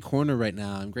Minority Corner right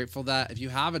now. I'm grateful that if you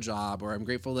have a job, or I'm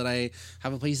grateful that I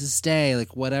have a place to stay,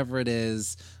 like whatever it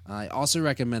is. I also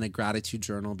recommend a gratitude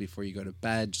journal before you go to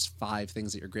bed. Just 5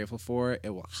 things that you're grateful for. It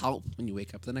will help when you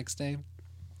wake up the next day.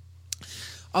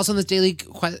 Also, in this daily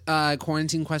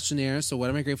quarantine questionnaire, so what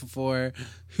am I grateful for?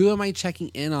 Who am I checking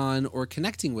in on or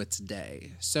connecting with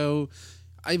today? So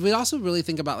I would also really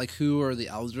think about like who are the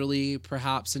elderly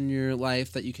perhaps in your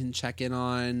life that you can check in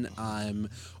on,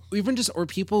 even just, or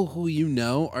people who you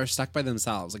know are stuck by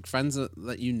themselves, like friends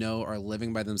that you know are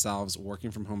living by themselves,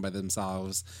 working from home by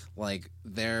themselves, like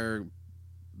they're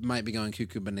might be going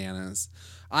cuckoo bananas.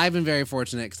 I've been very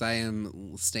fortunate because I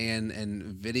am staying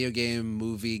in video game,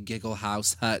 movie, giggle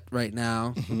house hut right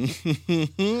now,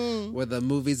 where the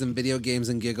movies and video games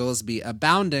and giggles be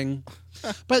abounding.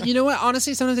 But you know what?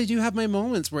 Honestly, sometimes I do have my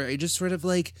moments where I just sort of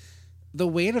like the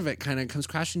weight of it kind of comes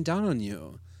crashing down on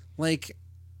you. Like,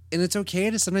 and it's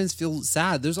okay to sometimes feel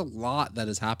sad. There's a lot that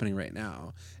is happening right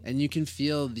now, and you can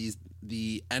feel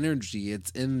the energy.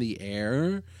 It's in the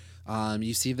air.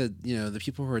 You see that, the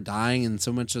people who are dying, and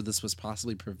so much of this was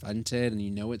possibly prevented, and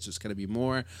it's just going to be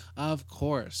more. Of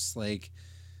course, like,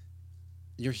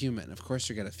 you're human. Of course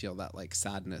you're going to feel that, like,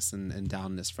 sadness and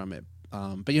downness from it.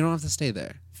 But you don't have to stay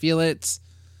there. Feel it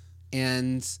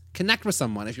and connect with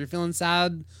someone. If you're feeling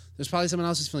sad, there's probably someone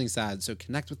else who's feeling sad. So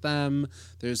connect with them.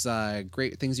 There's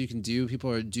great things you can do. People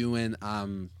are doing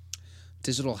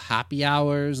digital happy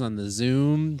hours on the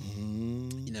Zoom.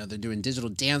 They're doing digital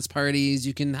dance parties.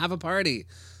 You can have a party.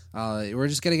 We're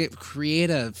just going to get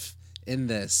creative in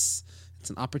this. It's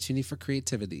an opportunity for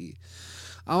creativity.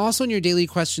 Also in your daily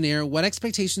questionnaire, what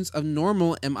expectations of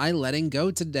normal am I letting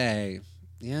go today?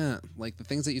 Yeah, like the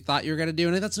things that you thought you were going to do.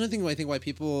 And that's another thing I think why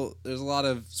people, there's a lot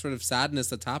of sort of sadness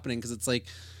that's happening, because it's like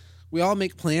we all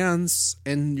make plans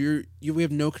and we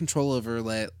have no control over,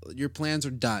 like, your plans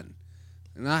are done.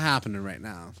 They're not happening right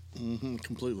now.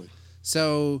 Completely.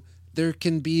 So there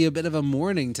can be a bit of a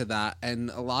mourning to that, and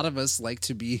a lot of us like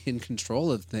to be in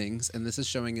control of things, and this is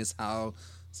showing us how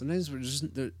sometimes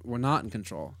we're not in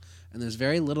control, and there's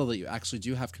very little that you actually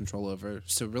do have control over.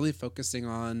 So really focusing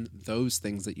on those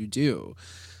things that you do.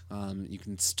 You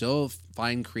can still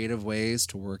find creative ways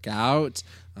to work out.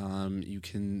 You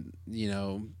can,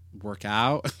 work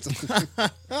out.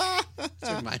 That's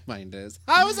where my mind is.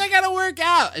 How was I going to work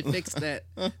out? I fixed it.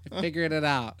 I figured it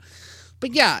out.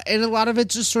 But yeah, and a lot of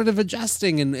it's just sort of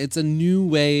adjusting, and it's a new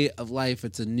way of life.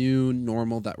 It's a new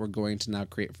normal that we're going to now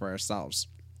create for ourselves.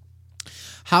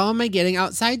 How am I getting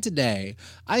outside today?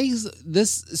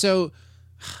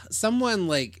 Someone,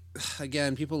 like,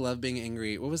 again, people love being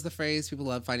angry. What was the phrase? People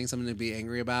love finding something to be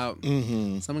angry about.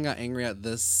 Someone got angry at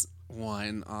this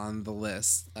one on the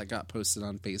list that got posted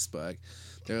on Facebook.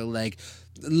 They're like,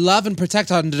 love and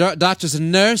protect our doctors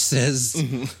and nurses.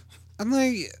 I'm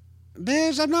like,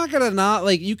 bitch, I'm not gonna not,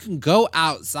 like, you can go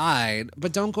outside,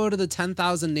 but don't go to the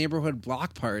 10,000 neighborhood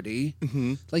block party.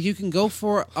 Like, you can go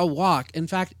for a walk. In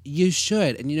fact, you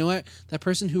should. And you know what? That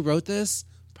person who wrote this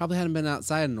probably hadn't been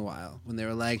outside in a while when they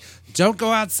were like, don't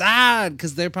go outside,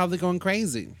 because they're probably going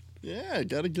crazy. Yeah,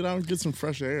 gotta get out and get some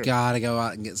fresh air. Gotta go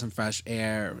out and get some fresh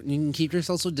air. You can keep your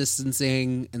social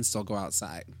distancing and still go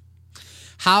outside.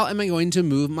 How am I going to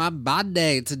move my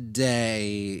body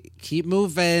today? Keep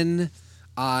moving.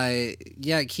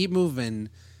 Keep moving.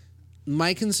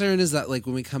 My concern is that, like,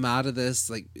 when we come out of this,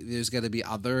 like, there's going to be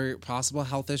other possible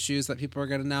health issues that people are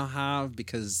going to now have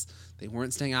because they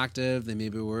weren't staying active. They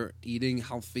maybe weren't eating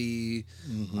healthy,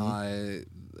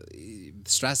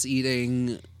 stress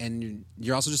eating, and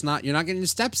you're also just you're not getting your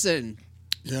steps in.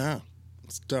 Yeah,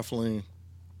 it's definitely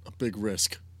a big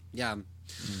risk. Yeah.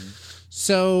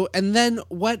 So, and then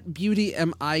what beauty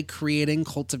am I creating,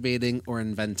 cultivating, or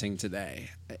inventing today?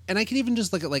 And I can even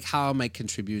just look at, like, how am I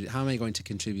going to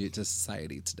contribute to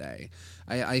society today?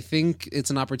 I think it's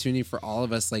an opportunity for all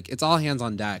of us. Like, it's all hands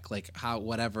on deck. Like,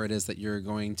 whatever it is that you're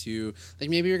going to, like,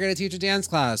 maybe you're going to teach a dance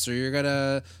class, or you're going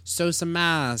to sew some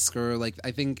masks, or, like,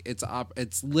 I think it's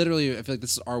literally, I feel like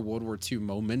this is our World War II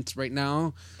moment right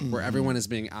now, where everyone is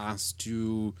being asked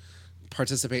to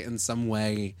participate in some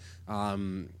way.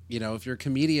 If you're a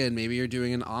comedian, maybe you're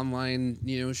doing an online,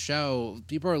 show.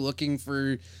 People are looking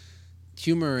for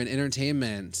humor and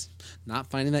entertainment. Not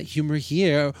finding that humor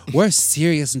here. We're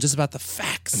serious and just about the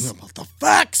facts.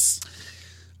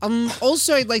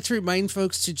 Also, I'd like to remind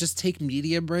folks to just take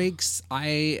media breaks.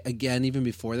 Even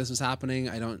before this was happening,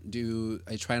 I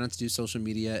try not to do social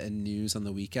media and news on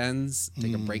the weekends.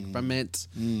 Take a break from it.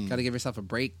 Got to give yourself a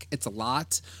break. It's a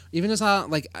lot. Even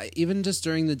just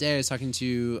during the day, I was talking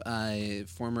to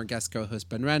former guest co-host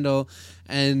Ben Randall,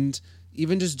 and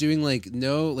even just doing like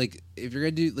if you're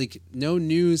gonna do like no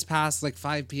news past like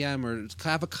 5 p.m. or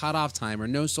have a cutoff time, or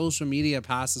no social media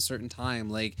past a certain time.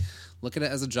 Like, look at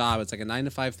it as a job. It's like a 9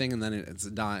 to 5 thing, and then it's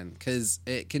done, because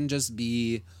it can just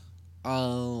be a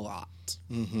lot.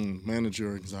 Manage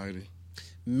your anxiety.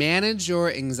 Manage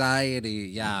your anxiety.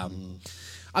 Yeah.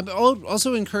 I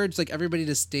also encourage like everybody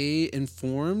to stay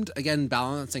informed. Again,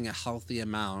 balancing a healthy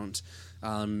amount.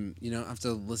 You don't have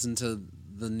to listen to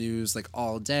the news like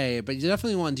all day, but you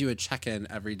definitely want to do a check-in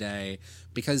every day,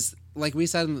 because like we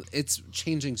said, it's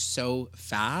changing so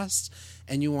fast,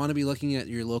 and you want to be looking at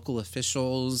your local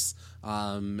officials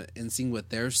and seeing what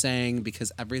they're saying,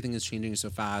 because everything is changing so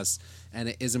fast, and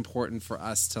it is important for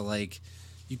us to like,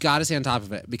 you got to stay on top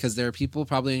of it, because there are people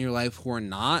probably in your life who are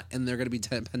not, and they're going to be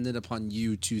dependent upon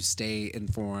you to stay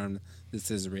informed.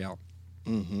 This is real.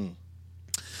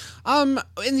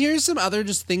 And here's some other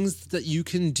just things that you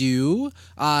can do.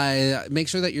 Make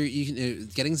sure that you're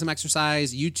getting some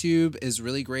exercise. YouTube is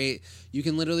really great. You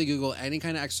can literally Google any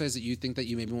kind of exercise that you think that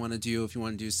you maybe want to do. If you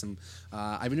want to do some,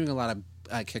 I've been doing a lot of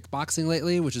kickboxing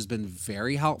lately, which has been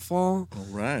very helpful. All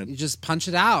right. You just punch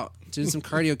it out. Doing some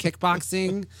cardio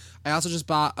kickboxing. I also just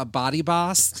bought a Body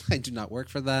Boss. I do not work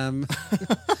for them.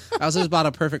 I also just bought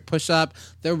a Perfect Push-Up.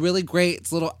 They're really great.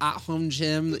 It's a little at-home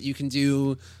gym that you can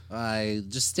do.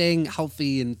 Just staying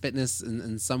healthy and fitness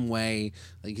in some way.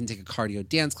 You can take a cardio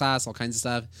dance class, all kinds of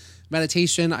stuff.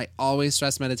 Meditation. I always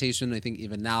stress meditation. I think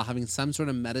even now, having some sort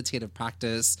of meditative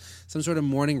practice, some sort of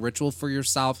morning ritual for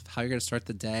yourself, how you're going to start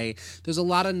the day. There's a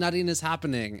lot of nuttiness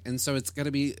happening, and so it's going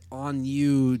to be on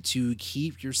you to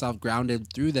keep yourself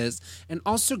grounded through this, and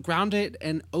also grounded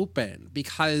and open,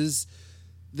 because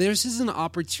this is an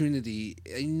opportunity.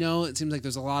 I know it seems like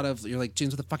there's a lot of, you're like,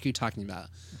 James, what the fuck are you talking about?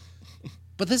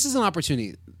 But this is an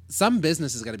opportunity. Some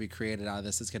business is going to be created out of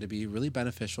this. It's going to be really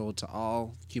beneficial to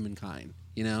all humankind,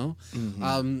 you know?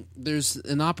 There's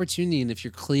an opportunity, and if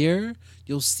you're clear,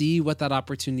 you'll see what that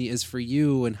opportunity is for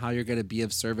you, and how you're going to be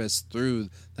of service through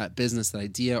that business, that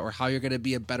idea, or how you're going to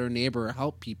be a better neighbor or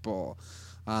help people.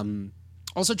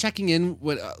 Also checking in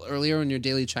earlier in your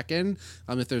daily check-in,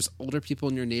 if there's older people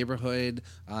in your neighborhood,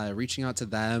 reaching out to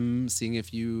them, seeing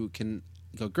if you can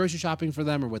go grocery shopping for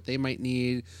them or what they might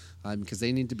need, because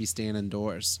they need to be staying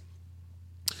indoors.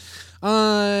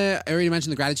 I already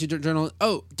mentioned the gratitude journal.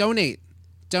 Oh, donate.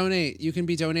 You can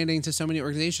be donating to so many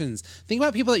organizations. Think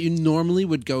about people that you normally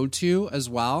would go to as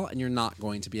well, and you're not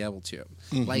going to be able to.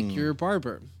 Like your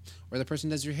barber, or the person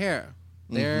who does your hair.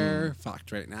 They're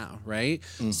fucked right now, right?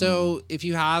 So if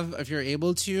you're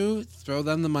able to, throw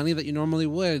them the money that you normally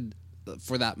would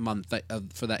for that month,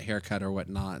 for that haircut or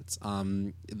whatnot.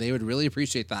 They would really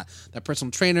appreciate that. That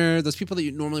personal trainer, those people that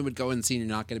you normally would go and see and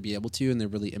you're not going to be able to, and they're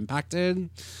really impacted.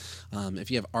 If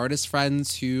you have artist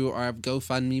friends who have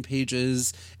GoFundMe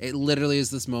pages, it literally is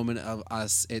this moment of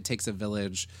us. It takes a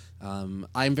village.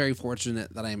 I'm very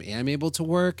fortunate that I am able to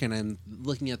work, and I'm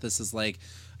looking at this as like,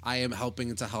 I am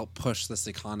helping to help push this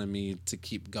economy to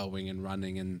keep going and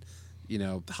running, and,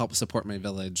 help support my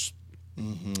village.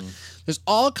 There's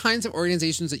all kinds of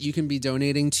organizations that you can be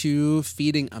donating to.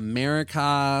 Feeding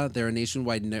America, they're a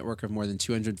nationwide network of more than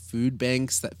 200 food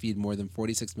banks that feed more than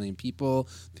 46 million people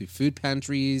through food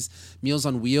pantries. Meals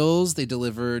on Wheels, they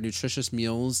deliver nutritious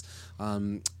meals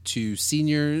to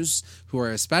seniors who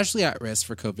are especially at risk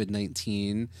for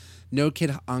COVID-19. No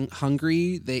Kid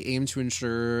Hungry, they aim to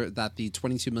ensure that the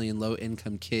 22 million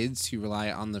low-income kids who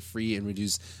rely on the free and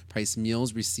reduced price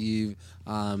meals receive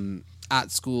at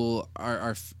school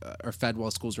are fed while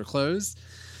schools are closed.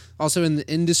 Also in the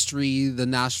industry, the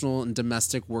National and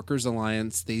Domestic Workers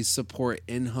Alliance, they support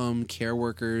in-home care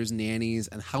workers, nannies,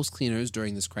 and house cleaners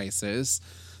during this crisis,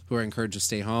 who are encouraged to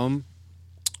stay home.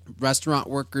 Restaurant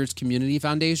Workers Community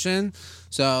Foundation.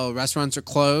 So restaurants are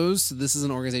closed. This is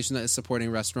an organization that is supporting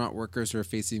restaurant workers who are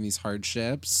facing these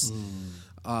hardships.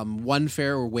 One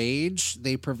Fair Wage,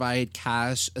 they provide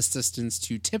cash assistance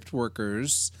to tipped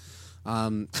workers.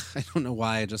 I don't know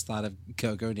why I just thought of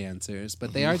go-go dancers,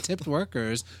 but they are tipped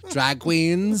workers. Drag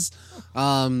queens.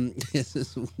 Back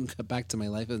to my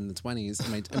life in the 20s,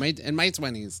 in my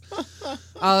 20s.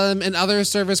 And other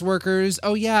service workers.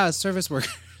 Oh yeah, service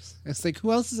workers. It's like,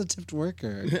 who else is a tipped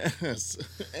worker? Yes.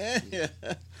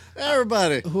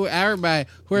 Everybody who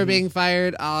are being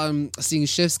fired, seeing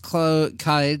shifts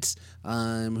cut,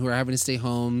 who are having to stay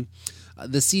home.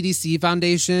 The CDC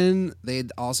Foundation, they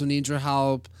also need your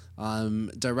help.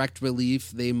 Direct Relief,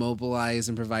 they mobilize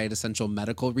and provide essential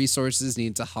medical resources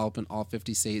needed to help in all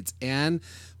 50 states and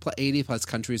 80 plus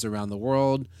countries around the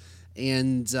world.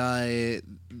 And so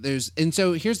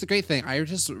here's the great thing. I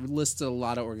just listed a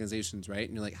lot of organizations, right?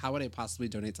 And you're like, how would I possibly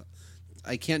donate to?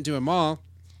 I can't do them all.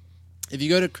 If you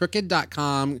go to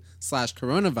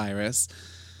crooked.com/coronavirus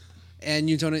and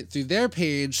you donate through their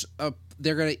page,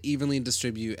 they're going to evenly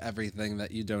distribute everything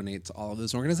that you donate to all of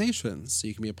those organizations. So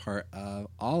you can be a part of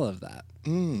all of that.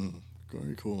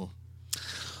 Very cool.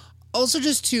 Also,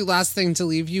 just last thing to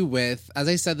leave you with, as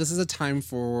I said, this is a time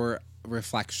for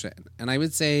reflection. And I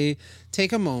would say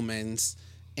take a moment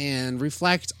and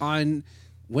reflect on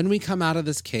when we come out of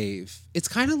this cave. It's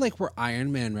kind of like we're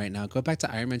Iron Man right now. Go back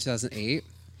to Iron Man 2008.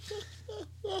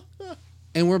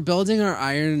 And we're building our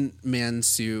Iron Man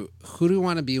suit. Who do we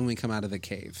want to be when we come out of the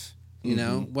cave? You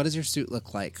know, what does your suit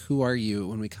look like? Who are you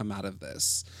when we come out of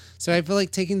this? So I feel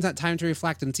like taking that time to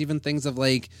reflect, and it's even things of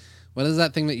like, what is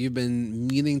that thing that you've been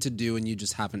meaning to do and you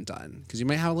just haven't done? Because you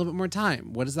might have a little bit more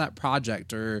time. What is that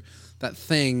project or that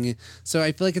thing? So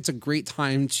I feel like it's a great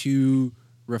time to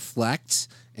reflect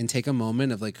and take a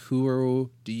moment of like, who are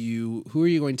you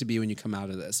going to be when you come out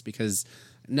of this? Because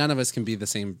none of us can be the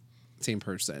same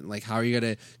person. Like, how are you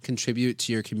going to contribute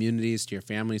to your communities, to your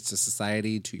families, to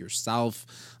society, to yourself?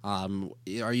 Are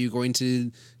you going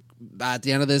to, at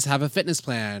the end of this, have a fitness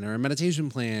plan or a meditation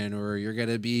plan, or you're going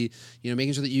to be,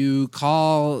 making sure that you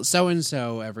call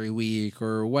so-and-so every week,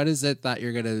 or what is it that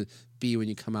you're going to be when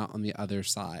you come out on the other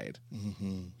side?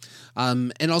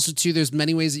 And also too, there's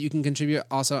many ways that you can contribute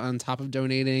also on top of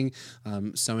donating.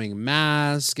 Sewing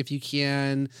masks if you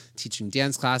can, teaching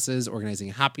dance classes, organizing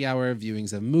a happy hour,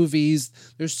 viewings of movies.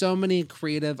 There's so many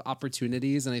creative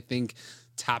opportunities, and I think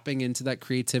tapping into that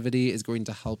creativity is going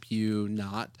to help you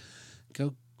not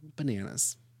go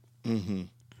bananas.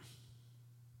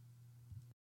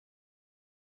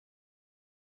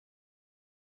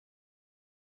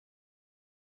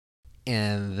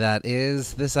 And that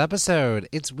is this episode.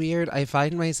 It's weird. I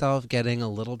find myself getting a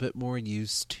little bit more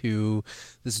used to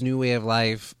this new way of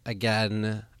life.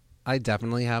 Again, I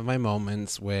definitely have my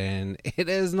moments when it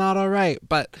is not all right,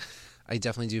 but I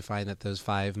definitely do find that those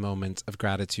 5 moments of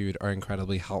gratitude are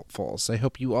incredibly helpful. So I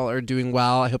hope you all are doing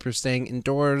well. I hope you're staying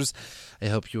indoors. I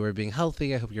hope you are being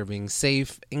healthy. I hope you're being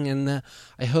safe. And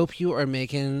I hope you are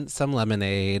making some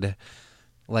lemonade.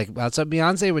 Like, that's what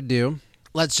Beyonce would do.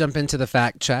 Let's jump into the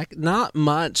fact check. Not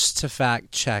much to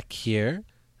fact check here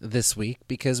this week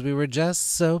because we were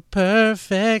just so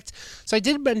perfect. So I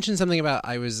did mention something about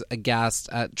I was aghast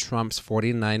at Trump's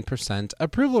 49%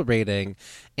 approval rating.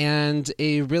 And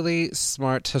a really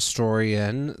smart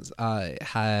historian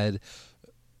had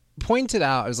pointed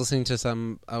out, I was listening to a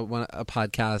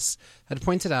podcast, had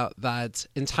pointed out that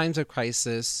in times of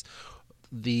crisis,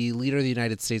 the leader of the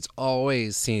United States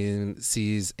always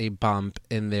sees a bump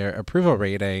in their approval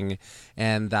rating,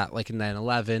 and that like in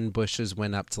 9/11, Bush's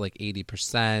went up to like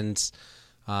 80%.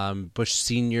 Bush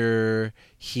Sr.,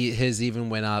 his even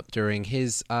went up during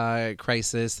his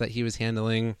crisis that he was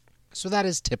handling. So that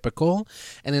is typical.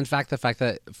 And in fact, the fact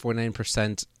that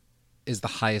 49% is the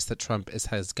highest that Trump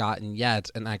has gotten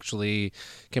yet, and actually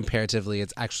comparatively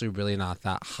it's actually really not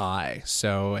that high.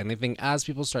 So anything, as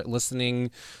people start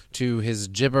listening to his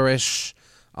gibberish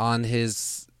on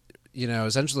his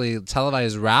essentially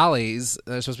televised rallies,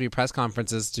 there's supposed to be press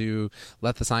conferences to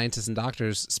let the scientists and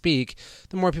doctors speak,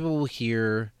 the more people will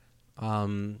hear,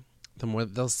 the more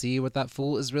they'll see what that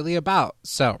fool is really about.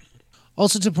 So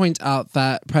also to point out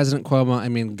that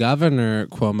Governor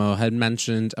Cuomo had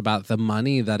mentioned about the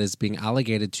money that is being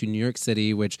allocated to New York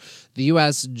City, which the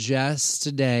U.S. just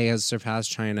today has surpassed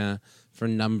China for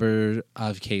number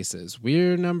of cases.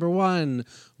 We're number one.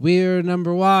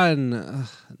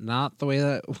 Not the way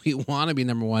that we want to be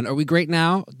number one. Are we great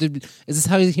now? Is this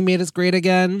how he made us great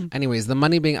again? Anyways, the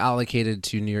money being allocated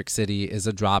to New York City is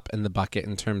a drop in the bucket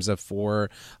in terms of for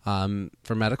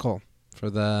medical. For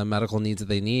the medical needs that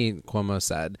they need, Cuomo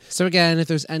said. So again, if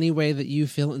there's any way that you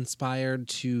feel inspired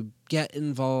to get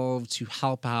involved, to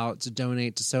help out, to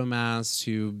donate, to sew masks,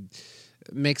 to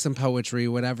make some poetry,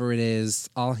 whatever it is,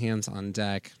 all hands on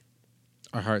deck.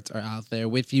 Our hearts are out there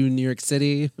with you, New York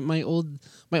City, my old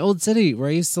city where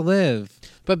I used to live.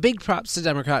 But big props to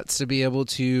Democrats to be able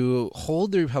to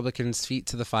hold the Republicans' feet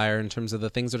to the fire in terms of the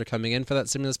things that are coming in for that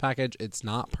stimulus package. It's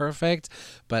not perfect,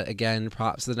 but again,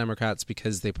 props to the Democrats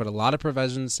because they put a lot of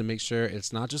provisions to make sure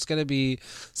it's not just going to be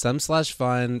some slush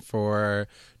fund for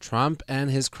Trump and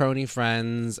his crony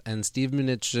friends and Steve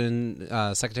Mnuchin,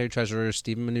 Secretary Treasurer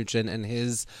Steve Mnuchin and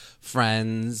his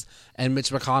friends, and Mitch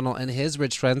McConnell and his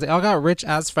rich friends. They all got rich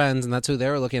as friends, and that's who they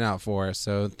were looking out for.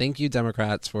 So thank you,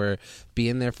 Democrats, for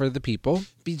being there for the people.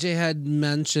 BJ had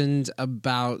mentioned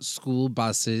about school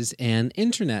buses and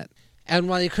internet. And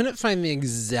while you couldn't find the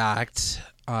exact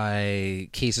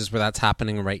cases where that's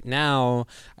happening right now.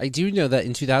 I do know that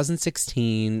in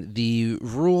 2016, the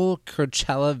rural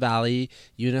Coachella Valley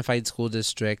Unified School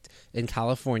District in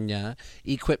California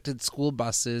equipped its school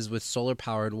buses with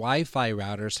solar-powered Wi-Fi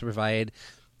routers to provide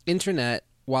internet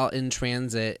while in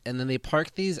transit, and then they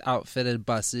park these outfitted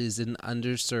buses in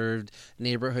underserved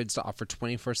neighborhoods to offer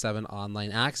 24/7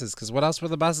 online access, because what else were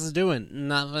the buses doing?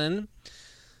 Nothing.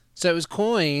 So it was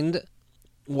coined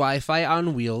Wi-Fi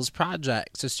on Wheels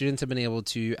project. So students have been able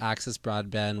to access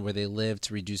broadband where they live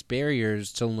to reduce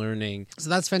barriers to learning. So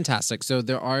that's fantastic. So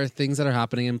there are things that are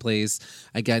happening in place.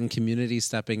 Again, communities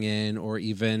stepping in, or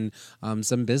even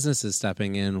some businesses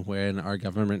stepping in when our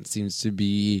government seems to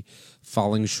be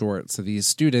falling short. So these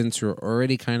students who are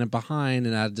already kind of behind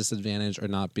and at a disadvantage are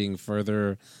not being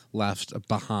further left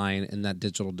behind in that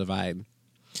digital divide.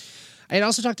 I had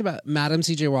also talked about Madam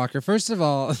C.J. Walker. First of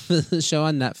all, the show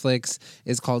on Netflix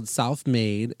is called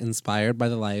Self-Made, inspired by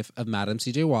the life of Madam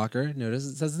C.J. Walker. Notice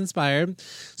it says inspired.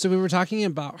 So we were talking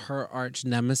about her arch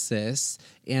nemesis,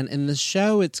 and in the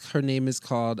show, her name is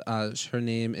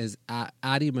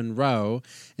Addie Monroe,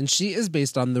 and she is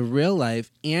based on the real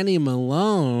life Annie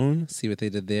Malone. See what they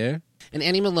did there? And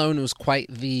Annie Malone was quite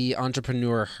the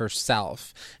entrepreneur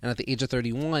herself. And at the age of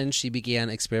 31, she began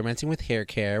experimenting with hair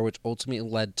care, which ultimately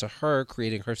led to her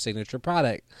creating her signature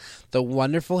product, the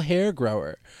Wonderful Hair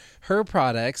Grower. Her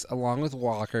products, along with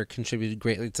Walker, contributed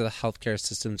greatly to the healthcare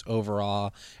system's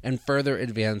overall and further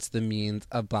advanced the means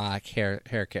of black hair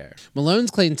care. Malone's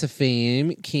claim to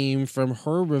fame came from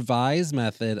her revised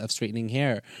method of straightening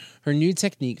hair. Her new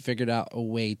technique figured out a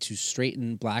way to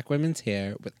straighten black women's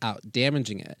hair without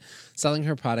damaging it. Selling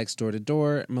her products door to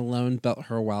door, Malone built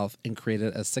her wealth and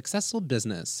created a successful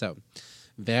business. So,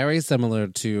 very similar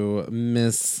to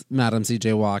Miss Madam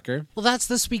C.J. Walker. Well, that's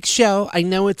this week's show. I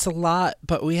know it's a lot,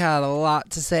 but we had a lot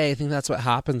to say. I think that's what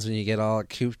happens when you get all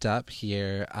cooped up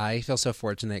here. I feel so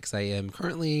fortunate because I am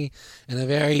currently in a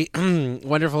very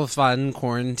wonderful, fun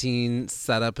quarantine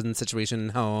setup and situation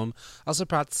at home. Also,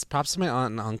 props to my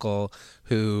aunt and uncle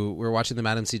who were watching the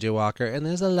Madam C.J. Walker, and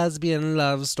there's a lesbian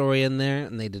love story in there,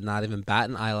 and they did not even bat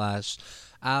an eyelash.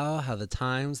 Oh, how the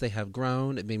times they have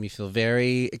grown. It made me feel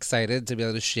very excited to be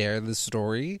able to share this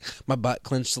story. My butt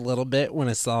clenched a little bit when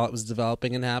I saw it was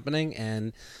developing and happening,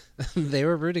 and they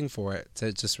were rooting for it. So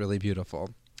it's just really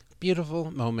beautiful. Beautiful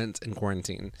moment in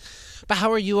quarantine. But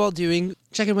how are you all doing?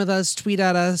 Check in with us. Tweet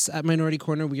at us at Minority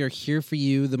Corner. We are here for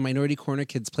you, the Minority Corner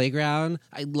Kids Playground.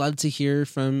 I'd love to hear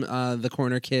from the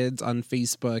Corner Kids on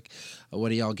Facebook.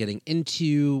 What are y'all getting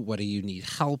into? What do you need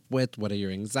help with? What are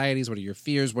your anxieties? What are your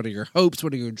fears? What are your hopes?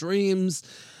 What are your dreams?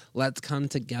 Let's come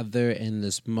together in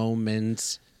this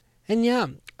moment. And yeah,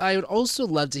 I would also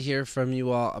love to hear from you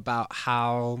all about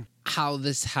how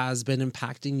this has been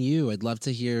impacting you. I'd love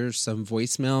to hear some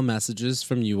voicemail messages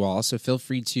from you all. So feel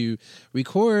free to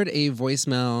record a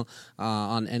voicemail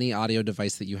on any audio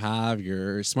device that you have.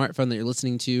 Your smartphone that you're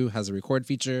listening to has a record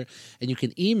feature, and you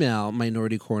can email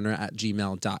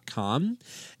minoritycorner@gmail.com,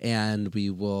 and we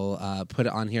will put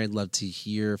it on here. I'd love to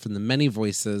hear from the many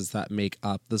voices that make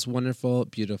up this wonderful,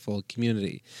 beautiful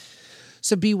community.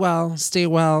 So be well, stay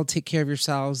well, take care of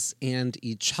yourselves and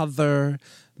each other,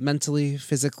 mentally,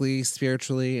 physically,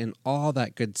 spiritually, and all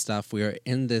that good stuff. We are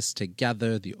in this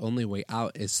together. The only way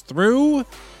out is through.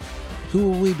 Who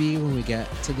will we be when we get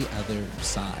to the other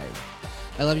side?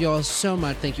 I love you all so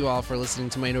much. Thank you all for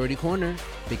listening to Minority Corner,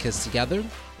 because together,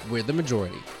 we're the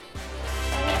majority.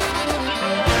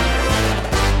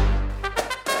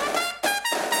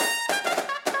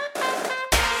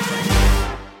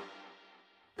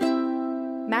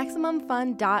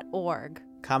 MaximumFun.org.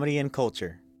 Comedy and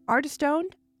culture. Artist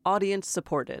owned. Audience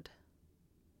supported.